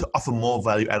service to offer more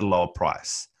value at a lower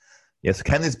price? Yes.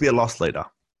 Can this be a loss leader?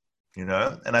 You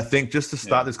know, and I think just to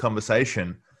start this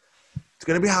conversation, it's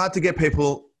going to be hard to get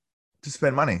people to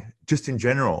spend money just in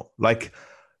general. Like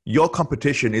your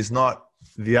competition is not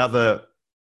the other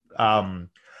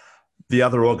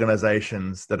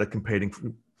organizations that are competing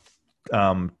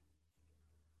to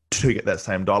get that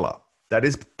same dollar. That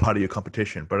is part of your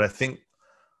competition. But I think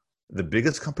the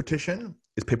biggest competition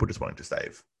is people just wanting to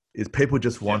save, is people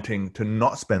just wanting to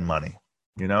not spend money,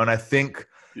 you know? And I think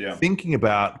thinking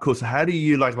about, cool, so how do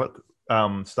you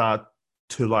start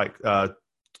to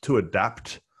to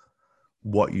adapt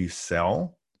what you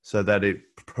sell so that it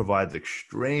provides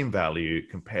extreme value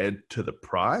compared to the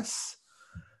price?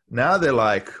 Now they're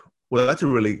like, well,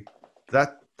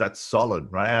 that's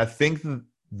solid, right? And I think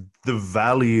the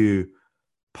value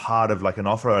part of like an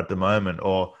offer at the moment,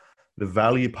 or the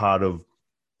value part of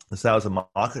the sales and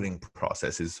marketing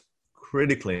process, is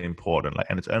critically important. Like,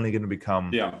 and it's only going to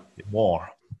become more.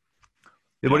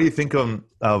 What do you think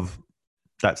of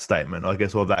that statement, I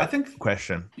guess, or that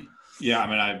question? Yeah, I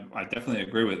mean, I definitely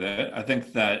agree with it. I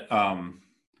think that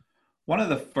one of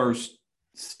the first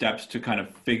steps to kind of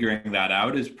figuring that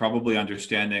out is probably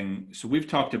understanding. So we've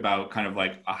talked about kind of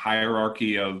like a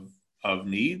hierarchy of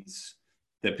needs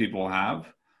that people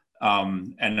have,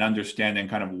 and understanding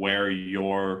kind of where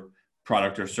your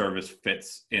product or service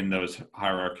fits in those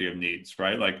hierarchy of needs,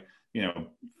 right? Like, you know,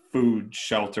 food,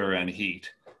 shelter, and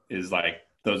heat is like,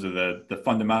 those are the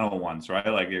fundamental ones, right?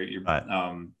 Like you're you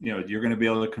know, you're going to be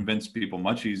able to convince people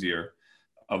much easier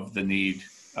of the need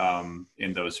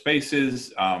in those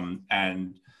spaces,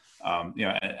 and you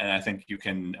know, and I think you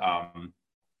can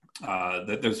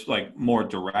that there's like more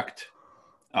direct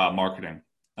marketing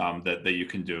that you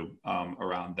can do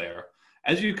around there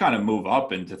as you kind of move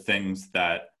up into things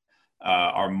that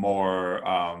are more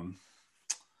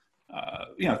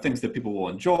you know, things that people will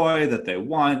enjoy, that they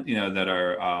want, you know, that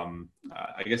are,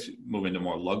 I guess, move into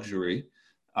more luxury.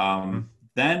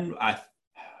 Then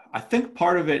I think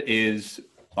part of it is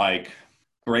like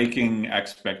breaking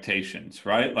expectations,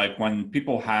 right? Like when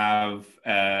people have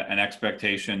an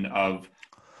expectation of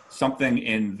something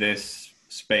in this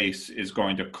space is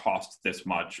going to cost this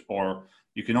much, or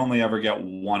you can only ever get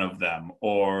one of them,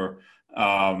 or,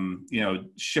 you know,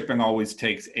 shipping always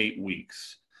takes 8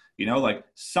 weeks. You know, like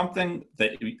something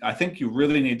that I think you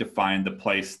really need to find the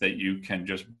place that you can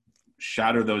just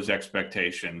shatter those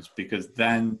expectations, because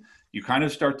then you kind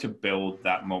of start to build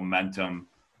that momentum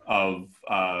of,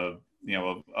 you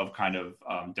know, of kind of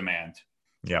demand,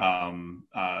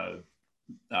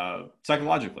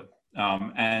 psychologically.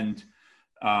 And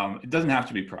it doesn't have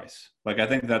to be price. Like, I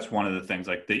think that's one of the things,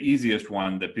 like the easiest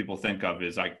one that people think of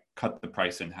is like cut the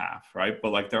price in half, right?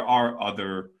 But like there are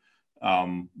other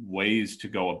ways to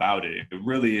go about it. It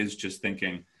really is just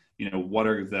thinking, you know, what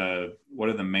are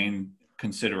the main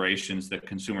considerations that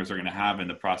consumers are going to have in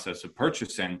the process of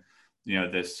purchasing, you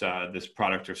know, this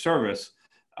product or service,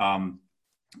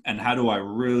 and how do I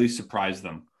really surprise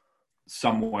them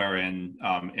somewhere in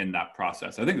that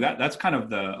process? I think that's kind of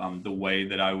the way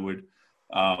that I would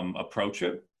approach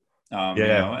it. You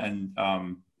know,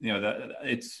 and you know, that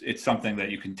it's something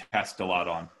that you can test a lot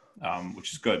on,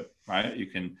 which is good, right? You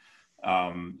can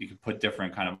put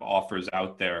different kind of offers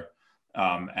out there,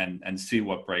 and see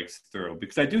what breaks through.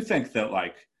 Because I do think that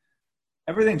like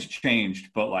everything's changed,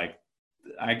 but like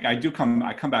I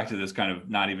come back to this kind of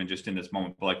not even just in this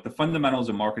moment, but like the fundamentals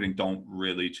of marketing don't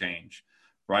really change,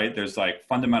 right? There's like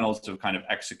fundamentals of kind of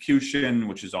execution,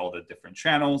 which is all the different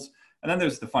channels. And then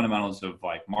there's the fundamentals of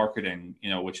like marketing,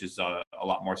 you know, which is a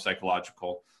lot more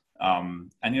psychological.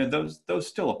 And, you know, those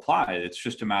still apply. It's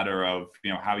just a matter of,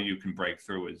 you know, how you can break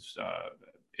through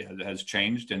has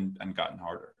changed and gotten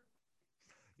harder.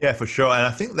 Yeah, for sure. And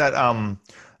I think that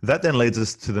that then leads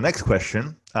us to the next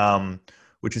question,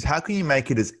 which is how can you make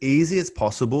it as easy as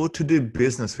possible to do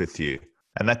business with you?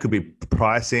 And that could be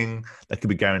pricing, that could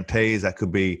be guarantees, that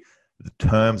could be the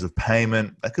terms of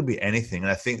payment, that could be anything.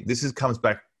 And I think comes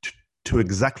back to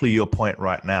exactly your point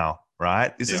right now,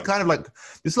 right? This is kind of like,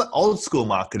 this is like old school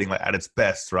marketing, like at its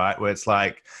best, right? Where it's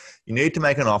like, you need to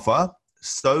make an offer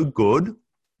so good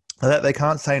that they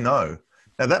can't say no.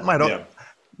 Now that might not,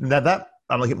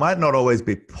 it might not always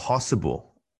be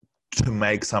possible to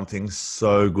make something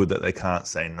so good that they can't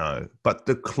say no. But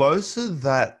the closer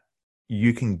that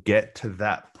you can get to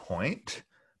that point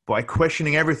by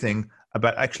questioning everything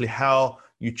about actually how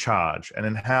you charge and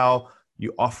then how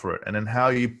you offer it and then how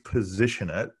you position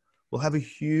it will have a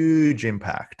huge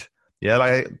impact. Yeah,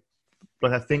 like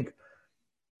I think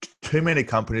too many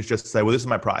companies just say, well, this is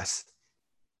my price.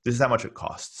 This is how much it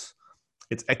costs.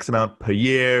 It's X amount per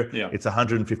year. Yeah. It's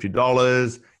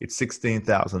 $150. It's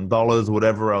 $16,000,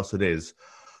 whatever else it is.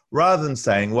 Rather than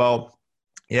saying, well,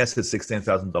 yes, it's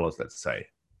 $16,000, let's say,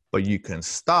 but you can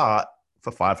start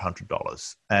for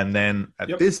 $500. And then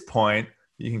at this point,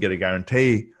 you can get a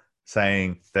guarantee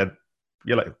saying that,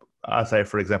 I say,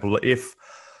 for example, if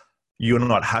you're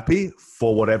not happy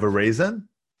for whatever reason,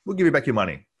 we'll give you back your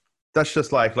money. That's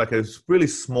just like a really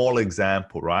small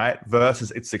example, right? Versus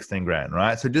it's 16 grand,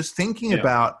 right? So just thinking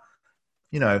about,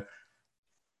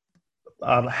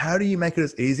 how do you make it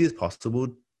as easy as possible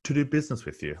to do business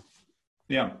with you?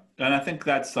 Yeah. And I think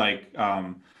that's like,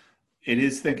 it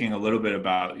is thinking a little bit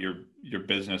about your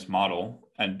business model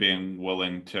and being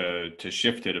willing to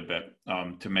shift it a bit,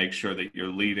 to make sure that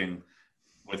you're leading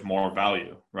with more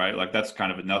value, right? Like that's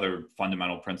kind of another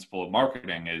fundamental principle of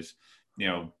marketing is,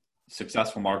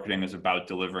 successful marketing is about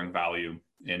delivering value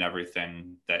in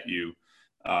everything that you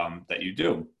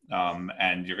do.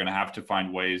 And you're going to have to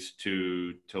find ways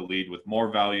to lead with more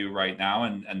value right now.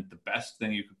 And the best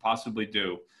thing you could possibly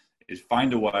do is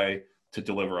find a way to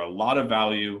deliver a lot of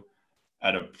value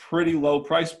at a pretty low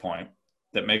price point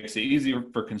that makes it easier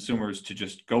for consumers to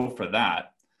just go for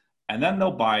that. And then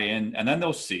they'll buy in and then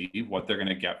they'll see what they're going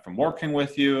to get from working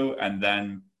with you. And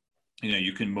then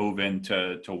you can move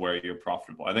into where you're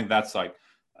profitable. I think that's like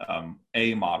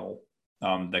a model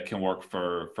that can work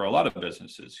for a lot of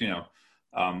businesses.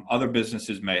 Other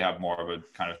businesses may have more of a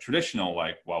kind of traditional,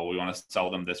 like, well, we want to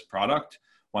sell them this product.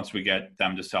 Once we get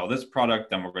them to sell this product,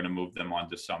 then we're going to move them on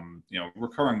to some,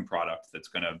 recurring product that's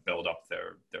going to build up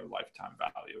their lifetime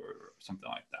value or something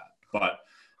like that.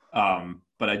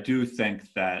 But I do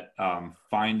think that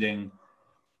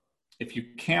if you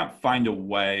can't find a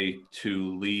way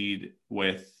to lead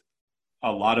with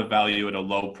a lot of value at a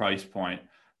low price point,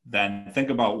 then think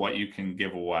about what you can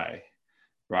give away,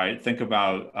 right? Think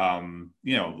about,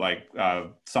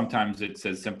 sometimes it's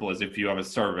as simple as if you have a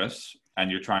service and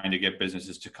you're trying to get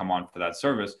businesses to come on for that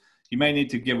service, you may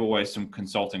need to give away some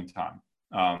consulting time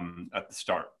at the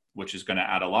start, which is going to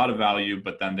add a lot of value,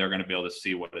 but then they're going to be able to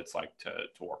see what it's like to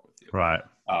work with you. Right.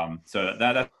 So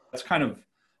that's kind of,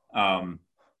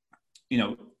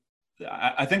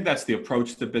 I think that's the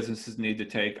approach that businesses need to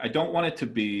take. I don't want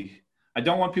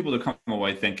people to come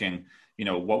away thinking,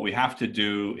 what we have to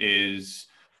do is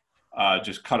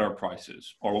just cut our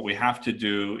prices, or what we have to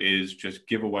do is just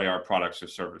give away our products or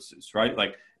services, right?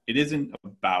 Like it isn't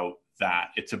about that.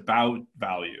 It's about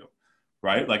value,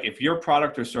 right? Like if your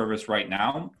product or service right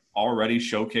now already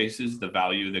showcases the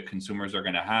value that consumers are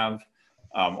going to have,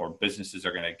 or businesses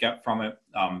are going to get from it,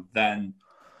 then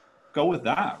go with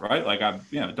that, right? Like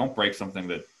don't break something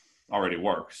that already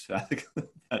works. I think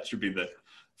that should be the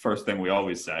first thing we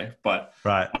always say. But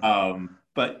right.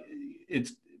 But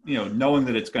it's knowing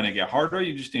that it's going to get harder,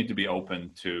 you just need to be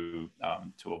open to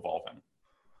evolving.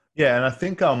 Yeah, and I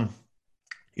think like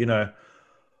in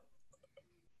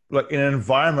an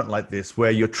environment like this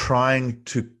where you're trying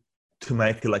to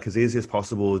make it like as easy as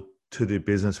possible to do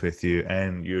business with you,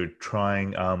 and you're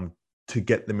trying to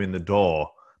get them in the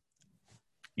door,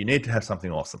 you need to have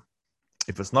something awesome.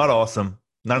 If it's not awesome,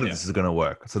 none of this is going to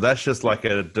work. So that's just like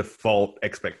a default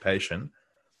expectation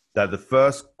that the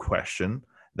first question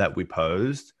that we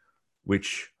posed,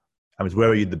 which is where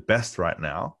are you the best right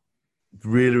now?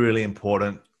 Really, really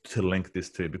important to link this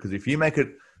to, because if you make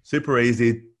it super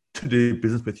easy to do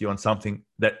business with you on something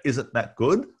that isn't that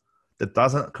good, that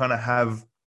doesn't kind of have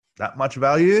that much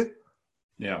value,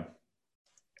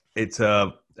 it's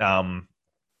a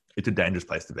dangerous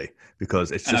place to be,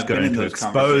 because it's just going to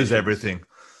expose everything.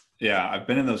 Yeah, I've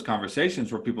been in those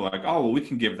conversations where people are like, oh, well, we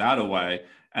can give that away.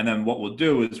 And then what we'll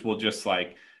do is we'll just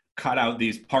like cut out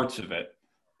these parts of it.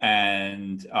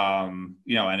 and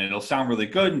and it'll sound really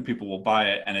good and people will buy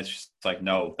it, and it's just like,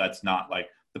 no, that's not, like,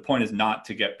 the point is not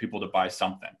to get people to buy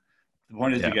something. The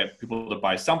point is to get people to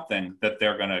buy something that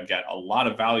they're going to get a lot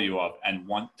of value of and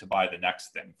want to buy the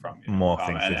next thing from you. More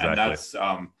things, exactly. And that's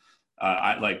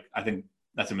I think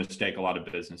that's a mistake a lot of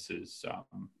businesses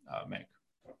make.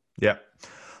 Yeah.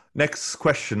 Next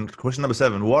question number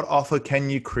 7. What offer can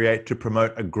you create to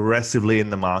promote aggressively in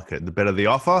the market? The better the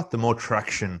offer, the more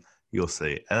traction you'll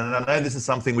see. And I know this is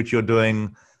something which you're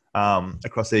doing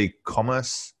across the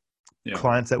e-commerce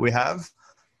clients that we have.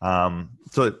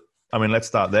 So, I mean, let's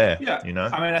start there. Yeah.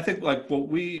 I mean, I think, like,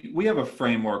 we have a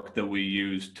framework that we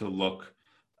use to look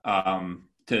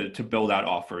to build out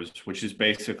offers, which is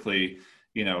basically,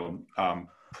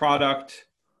 product,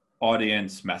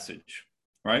 audience, message.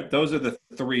 Right. Those are the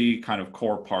 3 kind of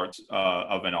core parts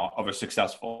of a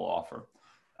successful offer.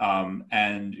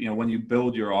 And, when you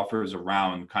build your offers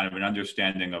around kind of an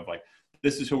understanding of, like,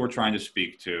 this is who we're trying to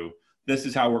speak to, this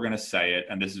is how we're going to say it,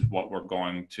 and this is what we're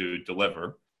going to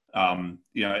deliver.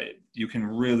 You can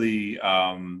really,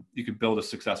 you can build a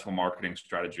successful marketing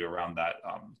strategy around that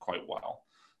quite well.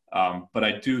 But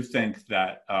I do think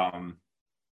that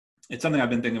it's something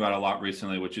I've been thinking about a lot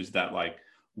recently, which is that, like,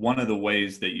 one of the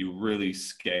ways that you really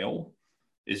scale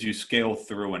is you scale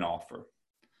through an offer.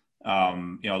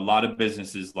 A lot of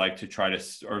businesses like to try to,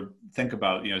 or think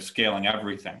about, scaling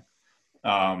everything.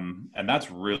 And that's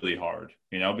really hard,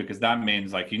 because that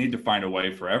means, like, you need to find a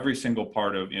way for every single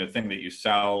part of, thing that you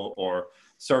sell or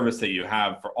service that you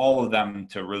have, for all of them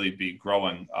to really be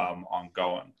growing,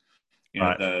 ongoing.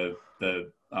 Right.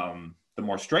 The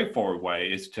more straightforward way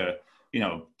is to,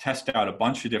 test out a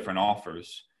bunch of different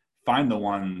offers, find the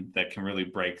one that can really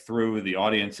break through, the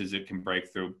audiences it can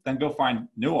break through, then go find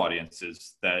new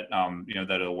audiences that,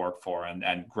 that it'll work for,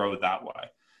 and grow that way.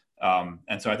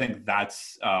 And so I think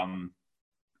that's,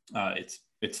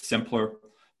 it's simpler.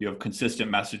 You have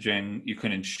consistent messaging. You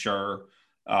can ensure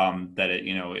that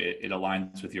it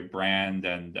aligns with your brand,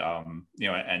 and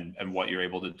and what you're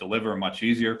able to deliver much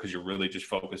easier, because you're really just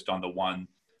focused on the one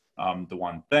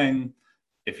thing.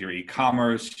 If you're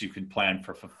e-commerce, you can plan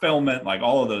for fulfillment, like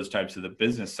all of those types of the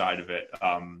business side of it.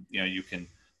 You can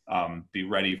be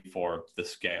ready for the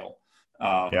scale.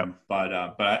 But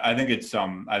I think it's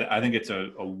I think it's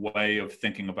a way of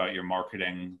thinking about your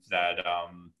marketing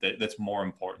that's more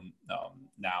important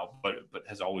now, but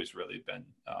has always really been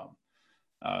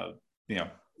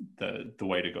the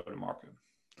way to go to market.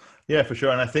 Yeah, for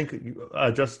sure. And I think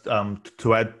just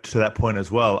to add to that point as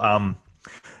well,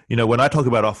 when I talk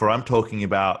about offer, I'm talking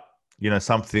about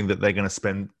something that they're going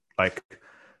to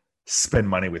spend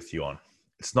money with you on.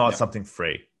 It's not something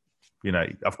free.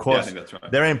 Of course, I think that's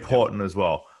right. They're important as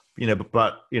well,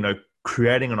 but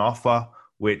creating an offer,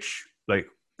 which, like,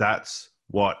 that's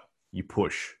what you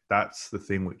push. That's the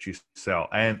thing which you sell.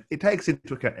 And it takes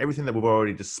into account everything that we've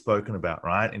already just spoken about,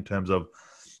 right? In terms of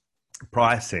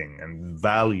pricing and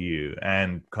value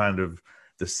and kind of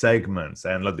the segments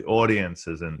and, like, the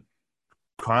audiences, and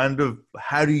kind of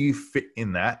how do you fit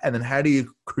in that? And then how do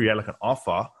you create, like, an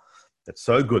offer that's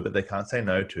so good that they can't say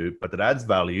no to, but that adds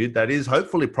value, that is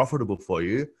hopefully profitable for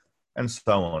you, and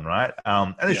so on, right?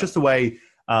 And it's just a way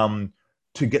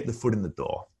to get the foot in the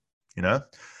door,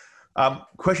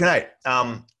 Question 8,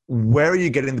 where are you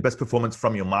getting the best performance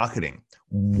from your marketing?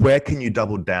 Where can you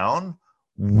double down?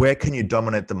 Where can you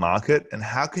dominate the market? And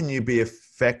how can you be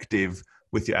effective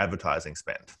with your advertising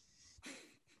spend?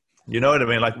 You know what I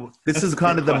mean? Like, this is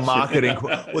kind of the marketing.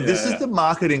 This is the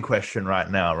marketing question right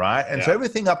now, right? And so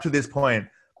everything up to this point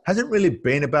hasn't really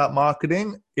been about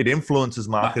marketing. It influences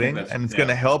marketing, and it's going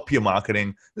to help your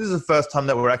marketing. This is the first time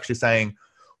that we're actually saying,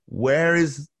 where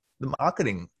is the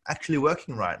marketing actually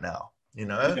working right now?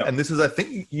 And this is, I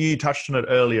think you touched on it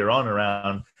earlier on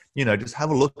around, just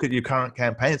have a look at your current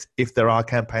campaigns, if there are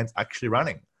campaigns actually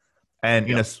running, and,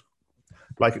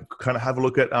 like, kind of have a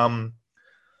look at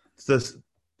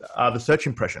the search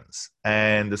impressions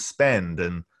and the spend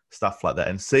and stuff like that,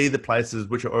 and see the places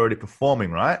which are already performing,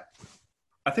 right?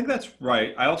 I think that's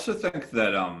right. I also think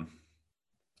that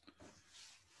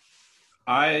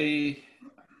I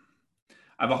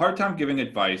have a hard time giving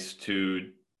advice to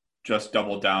just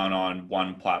double down on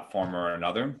one platform or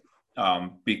another,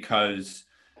 because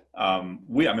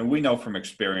we know from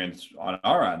experience on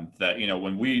our end that,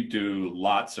 when we do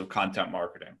lots of content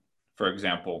marketing, for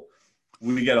example,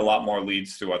 we get a lot more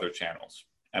leads through other channels.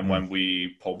 And when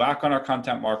we pull back on our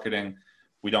content marketing,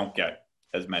 we don't get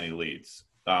as many leads.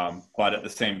 But at the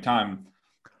same time,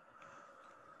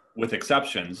 with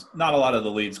exceptions, not a lot of the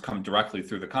leads come directly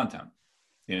through the content,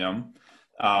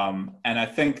 And I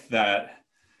think that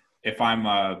if I'm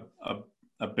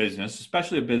a a business,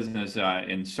 especially a business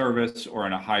in service or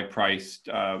in a high priced,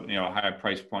 high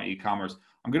price point e-commerce,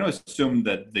 I'm going to assume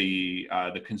that the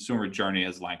consumer journey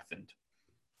has lengthened,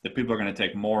 that people are going to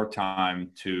take more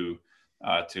time to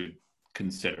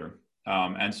consider.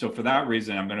 And so for that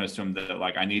reason, I'm going to assume that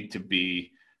like I need to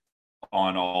be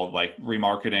on all like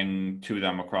remarketing to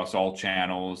them across all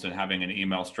channels and having an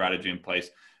email strategy in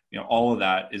place. All of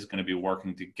that is going to be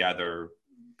working together,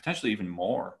 potentially even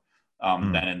more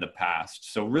than in the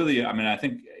past. So really, I mean, I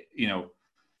think,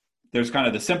 there's kind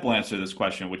of the simple answer to this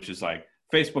question, which is like,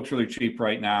 Facebook's really cheap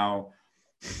right now.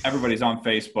 Everybody's on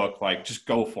Facebook, like just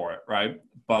go for it. Right.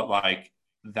 But like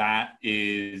that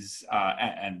is,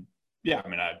 and yeah, I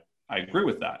mean, I agree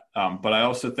with that. But I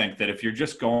also think that if you're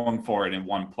just going for it in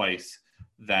one place,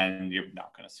 then you're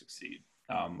not going to succeed.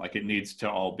 Like it needs to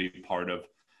all be part of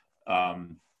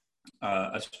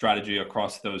a strategy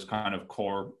across those kind of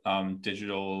core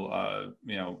digital,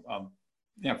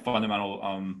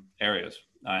 fundamental areas.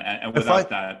 And without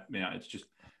that, it's just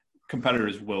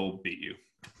competitors will beat you.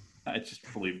 I just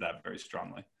believe that very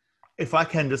strongly. If I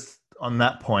can just on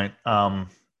that point,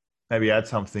 maybe add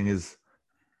something is,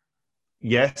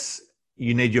 yes,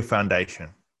 you need your foundation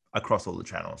across all the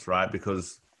channels, right?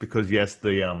 Because yes,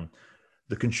 the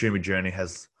consumer journey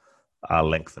has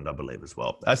lengthened, I believe, as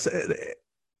well.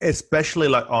 Especially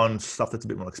like on stuff that's a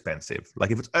bit more expensive.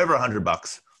 Like if it's over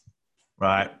 $100,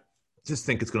 right? Just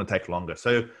think it's going to take longer.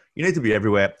 So you need to be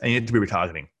everywhere and you need to be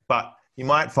retargeting. But you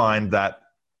might find that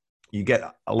you get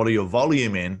a lot of your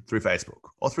volume in through Facebook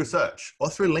or through search or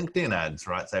through LinkedIn ads,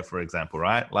 right? Say for example,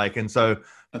 right? Like, and so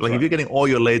if you're getting all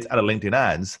your leads out of LinkedIn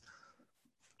ads,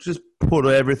 just put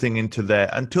everything into there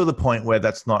until the point where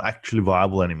that's not actually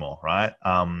viable anymore, right?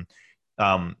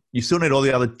 You still need all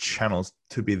the other channels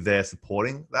to be there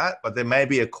supporting that, but there may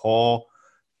be a core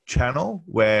channel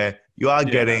where you are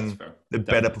getting the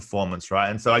better performance, right?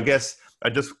 And so I guess I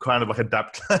just kind of like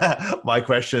adapt my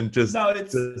question to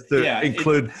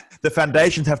include the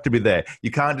foundations have to be there. You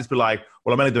can't just be like,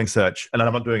 well, I'm only doing search and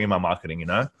I'm not doing email marketing,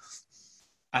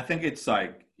 I think it's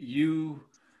like you're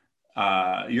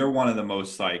one of the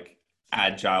most like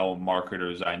agile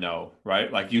marketers I know,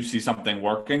 right? Like you see something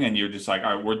working and you're just like,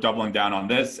 all right, we're doubling down on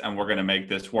this and we're going to make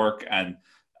this work. And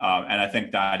I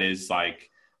think that is like,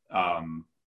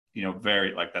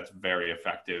 that's very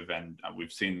effective. And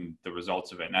we've seen the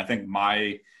results of it. And I think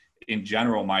in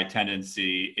general, my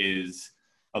tendency is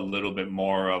a little bit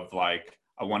more of like,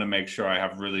 I want to make sure I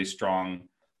have really strong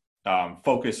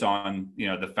focus on,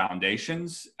 the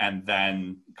foundations and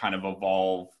then kind of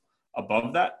evolve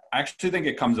above that. I actually think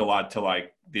it comes a lot to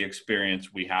like the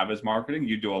experience we have as marketing.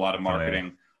 You do a lot of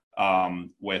marketing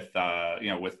with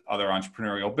other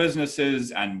entrepreneurial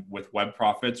businesses and with web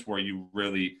profits where you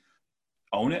really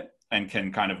own it and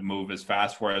can kind of move as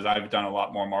fast. Whereas I've done a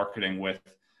lot more marketing with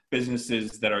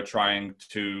businesses that are trying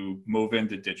to move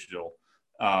into digital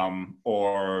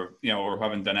or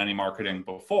haven't done any marketing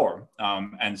before.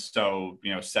 And so,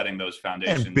 setting those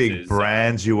foundations. And big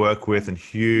brands you work with and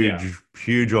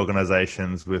huge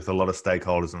organizations with a lot of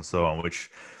stakeholders and so on,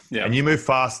 and you move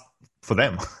fast for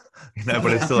them,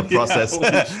 but it's still a process.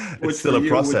 It's still a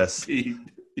process.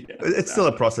 It's still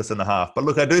a process and a half. But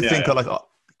look, I do think like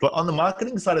on the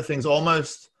marketing side of things,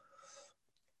 almost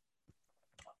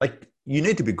like you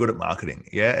need to be good at marketing.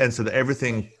 Yeah. And so that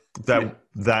everything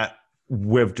that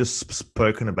we've just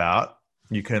spoken about,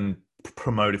 you can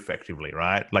promote effectively,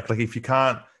 right? Like if you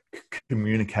can't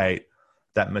communicate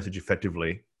that message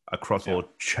effectively across all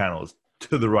channels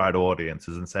to the right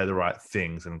audiences and say the right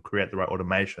things and create the right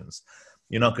automations,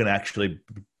 you're not going to actually,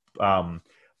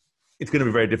 it's going to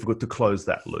be very difficult to close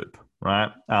that loop,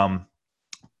 right?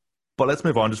 But let's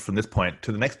move on just from this point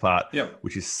to the next part,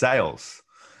 which is sales.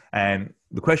 And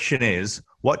the question is,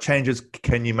 what changes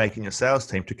can you make in your sales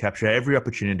team to capture every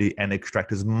opportunity and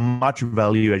extract as much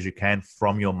value as you can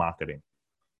from your marketing?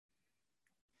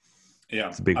 Yeah,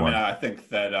 it's a big one. I think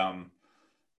that,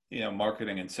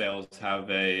 marketing and sales have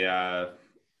they are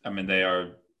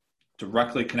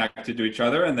directly connected to each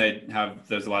other and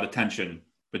there's a lot of tension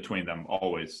between them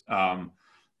always. But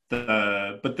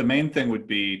the main thing would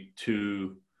be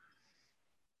to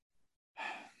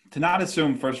not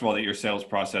assume, first of all, that your sales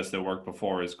process that worked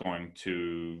before is going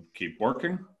to keep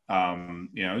working.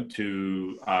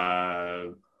 To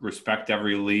respect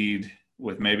every lead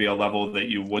with maybe a level that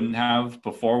you wouldn't have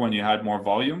before when you had more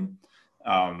volume.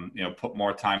 Put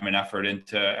more time and effort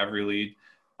into every lead.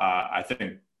 I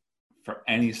think for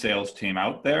any sales team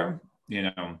out there,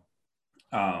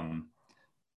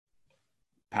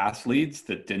 past leads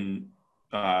that didn't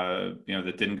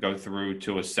go through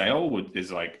to a sale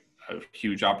is like a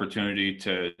huge opportunity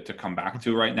to come back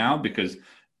to right now, because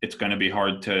it's going to be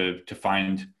hard to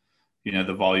find,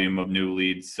 the volume of new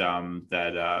leads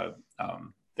that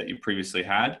you previously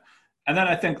had. And then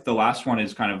I think the last one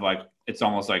is kind of like, it's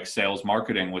almost like sales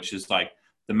marketing, which is like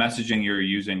the messaging you're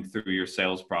using through your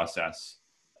sales process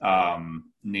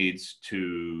needs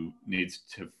to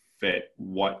fit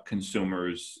what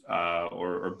consumers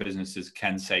or businesses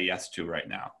can say yes to right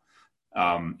now.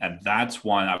 And that's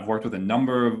one I've worked with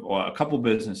a couple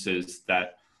businesses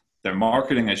that their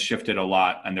marketing has shifted a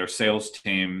lot and their sales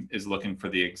team is looking for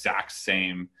the exact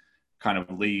same kind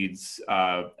of leads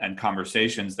and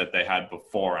conversations that they had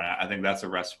before. And I think that's a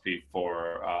recipe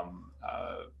for,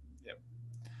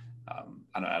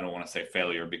 I don't want to say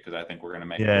failure because I think we're going to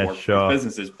make it work for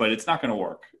businesses, but it's not going to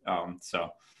work.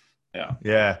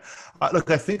 Yeah. Look,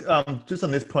 I think just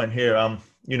on this point here,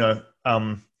 the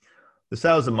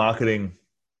sales and marketing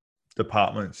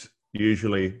departments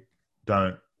usually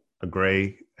don't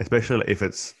agree, especially if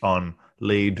it's on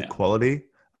lead quality.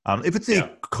 If it's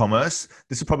e-commerce,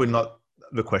 this is probably not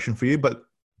the question for you, but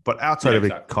outside of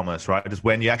e-commerce, right? Just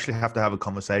when you actually have to have a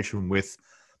conversation with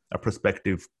a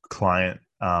prospective client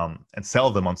and sell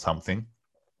them on something.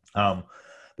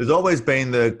 There's always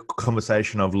been the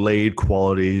conversation of lead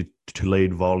quality to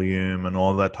lead volume and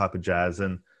all that type of jazz.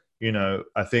 And,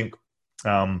 I think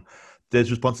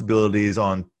there's responsibilities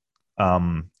on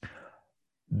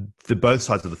the both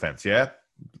sides of the fence, yeah?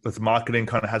 But marketing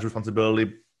kind of has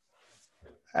responsibility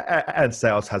and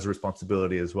sales has a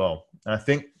responsibility as well. And I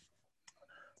think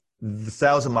the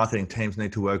sales and marketing teams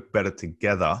need to work better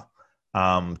together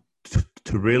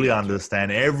to really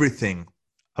understand everything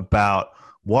about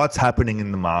what's happening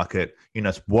in the market.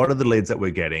 What are the leads that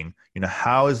we're getting?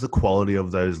 How is the quality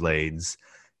of those leads?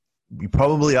 You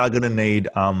probably are going to need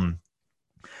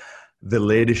the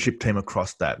leadership team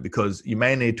across that because you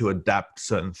may need to adapt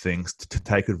certain things to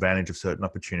take advantage of certain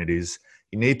opportunities.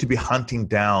 You need to be hunting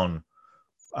down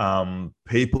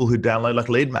people who download like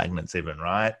lead magnets even,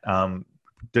 right?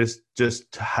 Just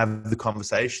to have the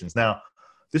conversations. Now,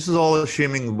 this is all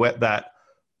assuming that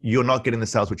you're not getting the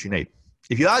sales which you need.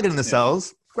 If you are getting the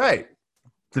sales, great.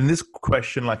 Then this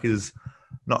question is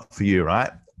not for you,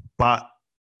 right? But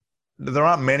there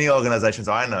aren't many organizations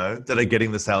I know that are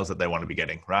getting the sales that they want to be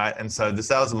getting, right? And so the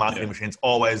sales and marketing machine's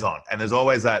always on. And there's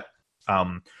always that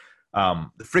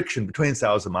the friction between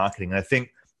sales and marketing. And I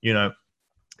think,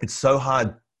 it's so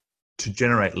hard to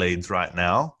generate leads right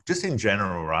now, just in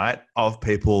general, right, of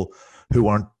people who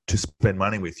want to spend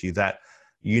money with you, that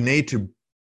you need to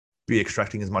be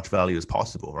extracting as much value as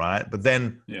possible, right? But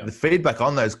then the feedback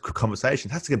on those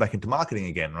conversations has to get back into marketing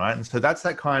again, right? And so that's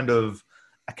that kind of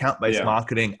account-based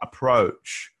marketing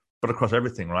approach, but across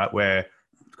everything, right? Where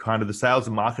kind of the sales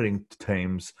and marketing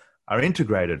teams are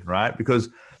integrated, right? Because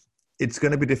it's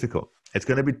going to be difficult. It's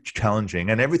going to be challenging.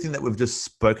 And everything that we've just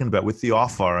spoken about with the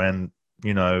offer and,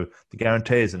 the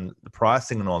guarantees and the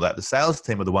pricing and all that, the sales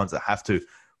team are the ones that have to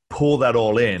pull that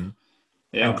all in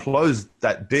and close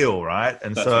that deal, right?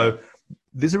 And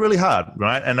this is really hard,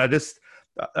 right? And I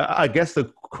guess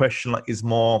the question is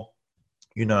more,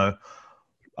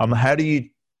 how do you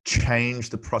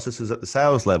change the processes at the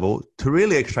sales level to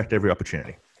really extract every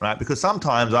opportunity, right? Because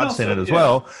sometimes I've seen it as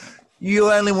well.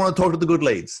 You only want to talk to the good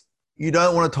leads. You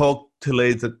don't want to talk to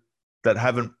leads that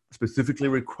haven't specifically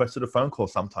requested a phone call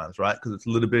sometimes, right? Because it's a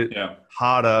little bit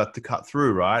harder to cut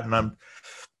through, right? And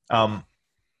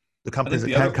the companies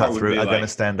that can cut through are going to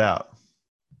stand out.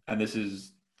 And this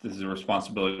is a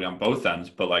responsibility on both ends,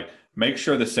 but make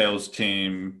sure the sales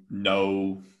team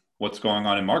know what's going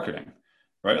on in marketing,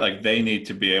 right? They need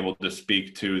to be able to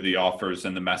speak to the offers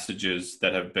and the messages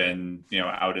that have been,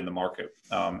 out in the market.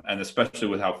 And especially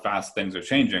with how fast things are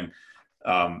changing,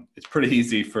 it's pretty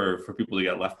easy for people to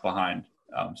get left behind.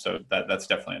 So that's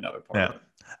definitely another part of it.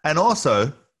 And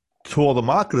also to all the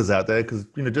marketers out there, because,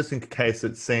 just in case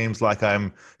it seems like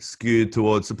I'm skewed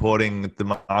towards supporting the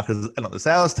marketers and not the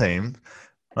sales team,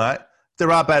 right?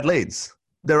 There are bad leads.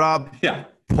 There are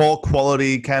poor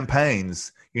quality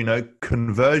campaigns.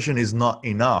 Conversion is not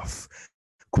enough.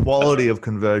 Quality of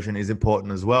conversion is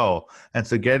important as well. And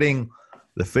so getting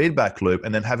the feedback loop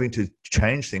and then having to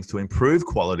change things to improve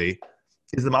quality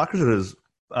is the marketers,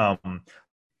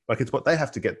 it's what they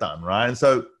have to get done, right? And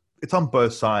so it's on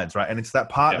both sides, right? And it's that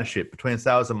partnership between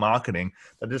sales and marketing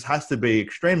that just has to be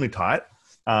extremely tight,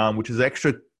 which is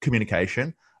extra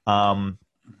communication.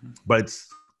 But it's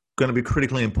going to be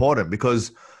critically important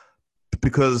because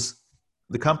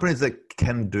the companies that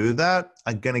can do that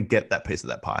are going to get that piece of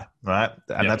that pie, right?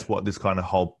 And that's what this kind of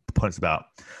whole point is about.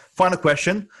 Final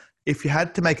question. If you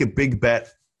had to make a big bet,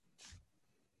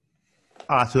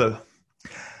 Arthur,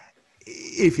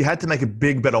 if you had to make a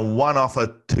big bet on one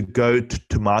offer to go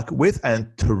to market with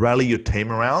and to rally your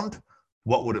team around,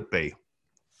 what would it be?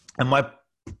 And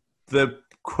the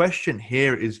question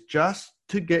here is just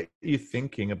to get you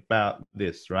thinking about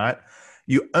this, right?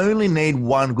 You only need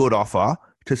one good offer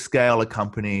to scale a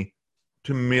company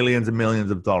to millions and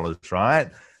millions of dollars, right?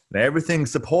 And everything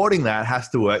supporting that has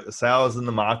to work. The sales and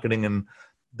the marketing and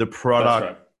the product,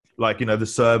 That's right. like, the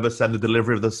service and the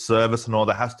delivery of the service and all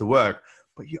that has to work.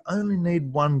 But you only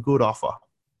need one good offer,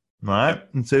 right? Yep.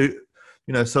 And so,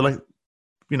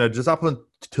 just up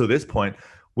until this point,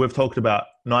 we've talked about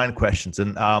 9 questions.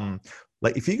 And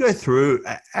like, if you go through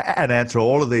and answer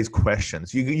all of these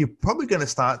questions, you're probably going to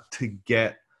start to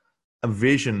get a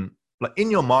vision, like, in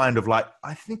your mind of, like,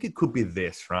 I think it could be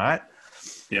this, right?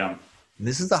 Yeah. And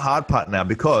this is the hard part now,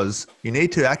 because you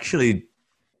need to actually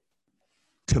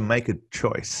to make a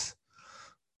choice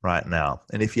right now.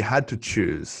 And if you had to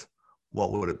choose,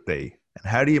 what would it be? And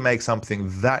how do you make something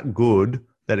that good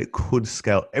that it could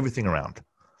scale everything around?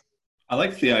 I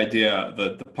like the idea,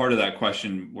 the part of that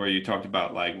question where you talked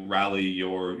about, like, rally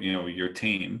your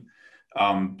team,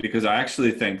 because I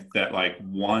actually think that, like,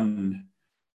 one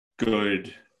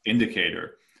good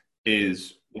indicator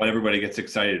is what everybody gets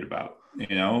excited about.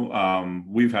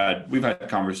 We've had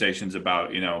conversations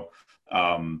about,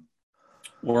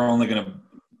 we're only going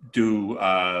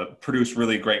to produce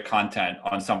really great content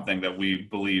on something that we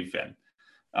believe in,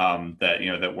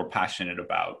 that we're passionate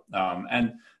about,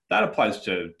 and that applies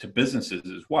to businesses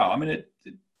as well. I mean,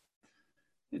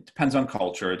 it depends on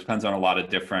culture. It depends on a lot of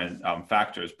different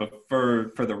factors. But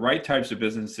for the right types of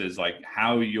businesses, like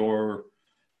how your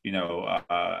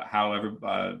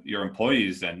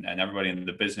employees and everybody in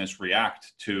the business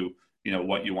react to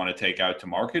what you want to take out to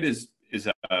market is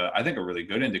I think a really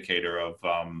good indicator of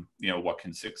what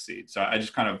can succeed. So I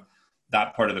just kind of,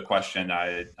 that part of the question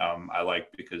I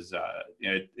like, because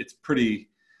it's pretty.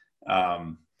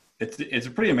 It's a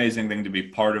pretty amazing thing to be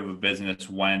part of a business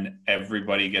when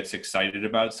everybody gets excited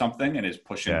about something and is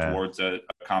pushing towards a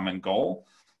common goal.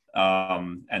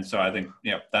 And so I think,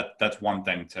 that's one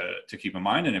thing to keep in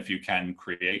mind. And if you can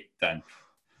create, then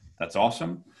that's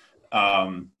awesome.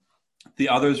 The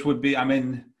others would be, I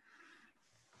mean,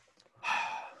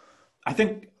 I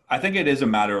think it is a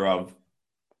matter of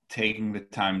taking the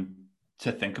time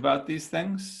to think about these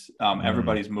things.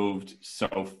 Everybody's moved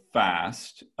so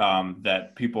fast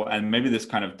that people, and maybe this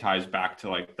kind of ties back to,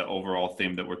 like, the overall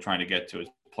theme that we're trying to get to, is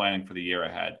planning for the year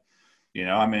ahead.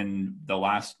 I mean, the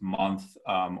last month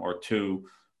or two,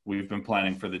 we've been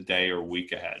planning for the day or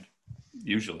week ahead,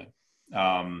 usually.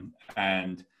 And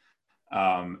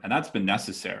that's been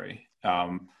necessary.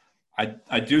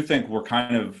 I do think we're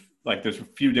kind of, like, there's a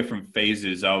few different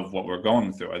phases of what we're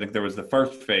going through. I think there was the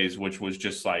first phase, which was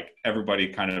just like everybody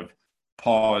kind of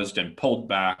paused and pulled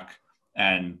back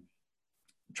and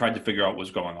tried to figure out what was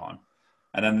going on.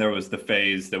 And then there was the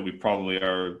phase that we probably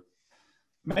are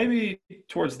maybe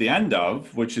towards the end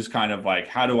of, which is kind of like,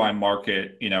 how do I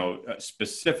market,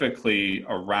 specifically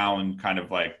around kind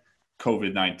of like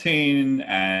COVID-19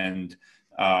 and,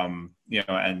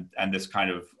 and this kind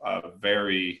of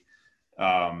very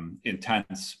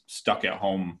intense stuck at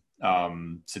home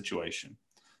situation.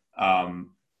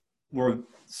 We're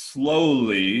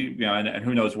slowly, and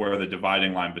who knows where the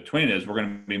dividing line between is, we're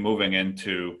going to be moving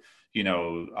into,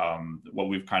 what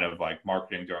we've kind of like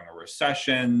marketing during a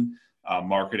recession,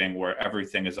 marketing where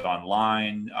everything is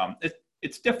online.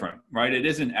 It's different, right? It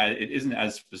isn't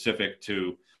as specific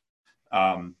to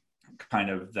kind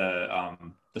of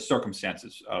the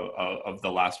circumstances of the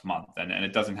last month. And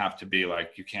it doesn't have to be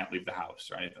like, you can't leave the house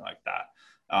or anything like that.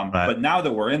 Right. But now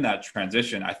that we're in that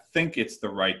transition, I think it's the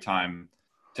right time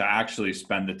to actually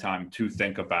spend the time to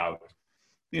think about,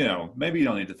 maybe you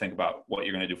don't need to think about what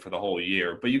you're going to do for the whole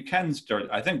year, but you can start,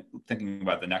 I think, thinking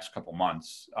about the next couple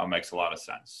months makes a lot of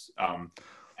sense.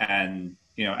 And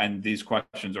these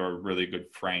questions are a really good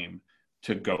frame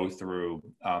to go through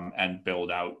and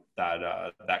build out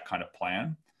that kind of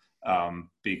plan.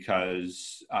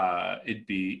 Because it'd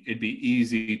be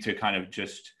easy to kind of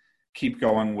just keep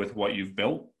going with what you've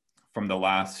built from the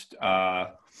last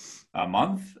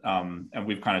month. And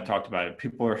we've kind of talked about it.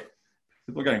 People are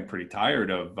getting pretty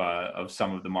tired of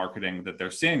some of the marketing that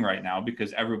they're seeing right now,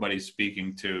 because everybody's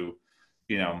speaking to,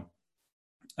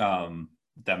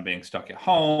 them being stuck at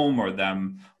home, or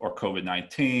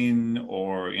COVID-19,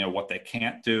 or, what they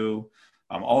can't do.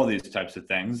 All of these types of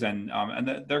things, and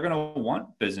they're going to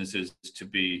want businesses to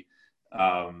be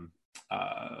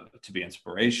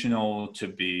inspirational, to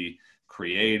be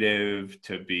creative,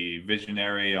 to be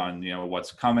visionary on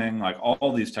what's coming, like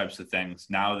all these types of things.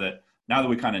 Now that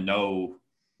we kind of know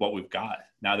what we've got,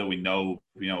 now that we know,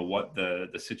 what the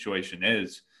situation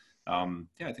is,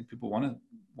 I think people want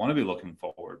to be looking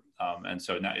forward. And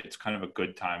so now it's kind of a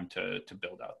good time to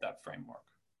build out that framework.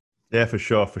 Yeah, for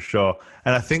sure.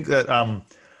 And I think that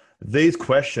these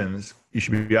questions you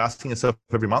should be asking yourself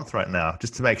every month right now,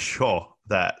 just to make sure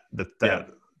that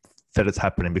it's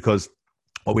happening. Because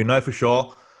what we know for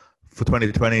sure for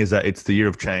 2020 is that it's the year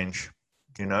of change,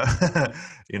 and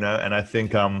I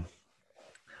think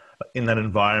in that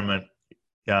environment,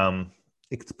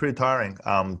 it's pretty tiring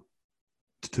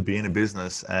to be in a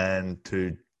business and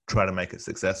to try to make it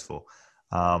successful.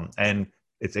 And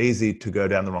it's easy to go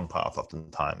down the wrong path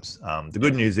oftentimes. The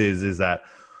good news is that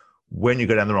when you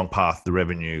go down the wrong path, the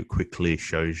revenue quickly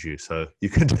shows you. So you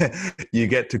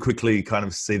get to quickly kind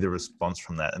of see the response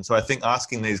from that. And so I think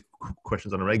asking these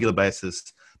questions on a regular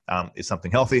basis is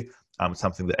something healthy. It's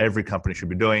something that every company should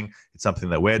be doing. It's something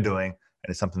that we're doing, and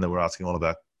it's something that we're asking all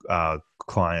of our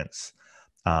clients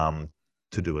to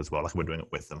do as well, like we're doing it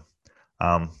with them.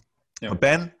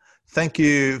 Ben, thank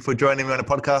you for joining me on a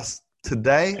podcast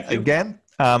today again.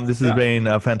 This has been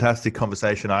a fantastic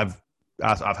conversation. I've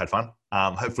had fun.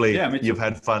 Hopefully you've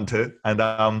had fun too. And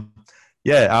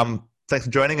thanks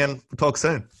for joining, and we'll talk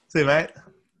soon. See you, mate.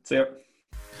 See you.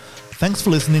 Thanks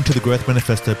for listening to the Growth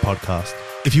Manifesto podcast.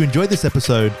 If you enjoyed this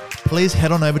episode, please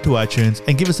head on over to iTunes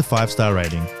and give us a 5-star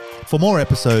rating. For more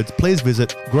episodes, please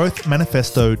visit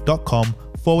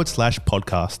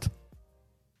growthmanifesto.com/podcast.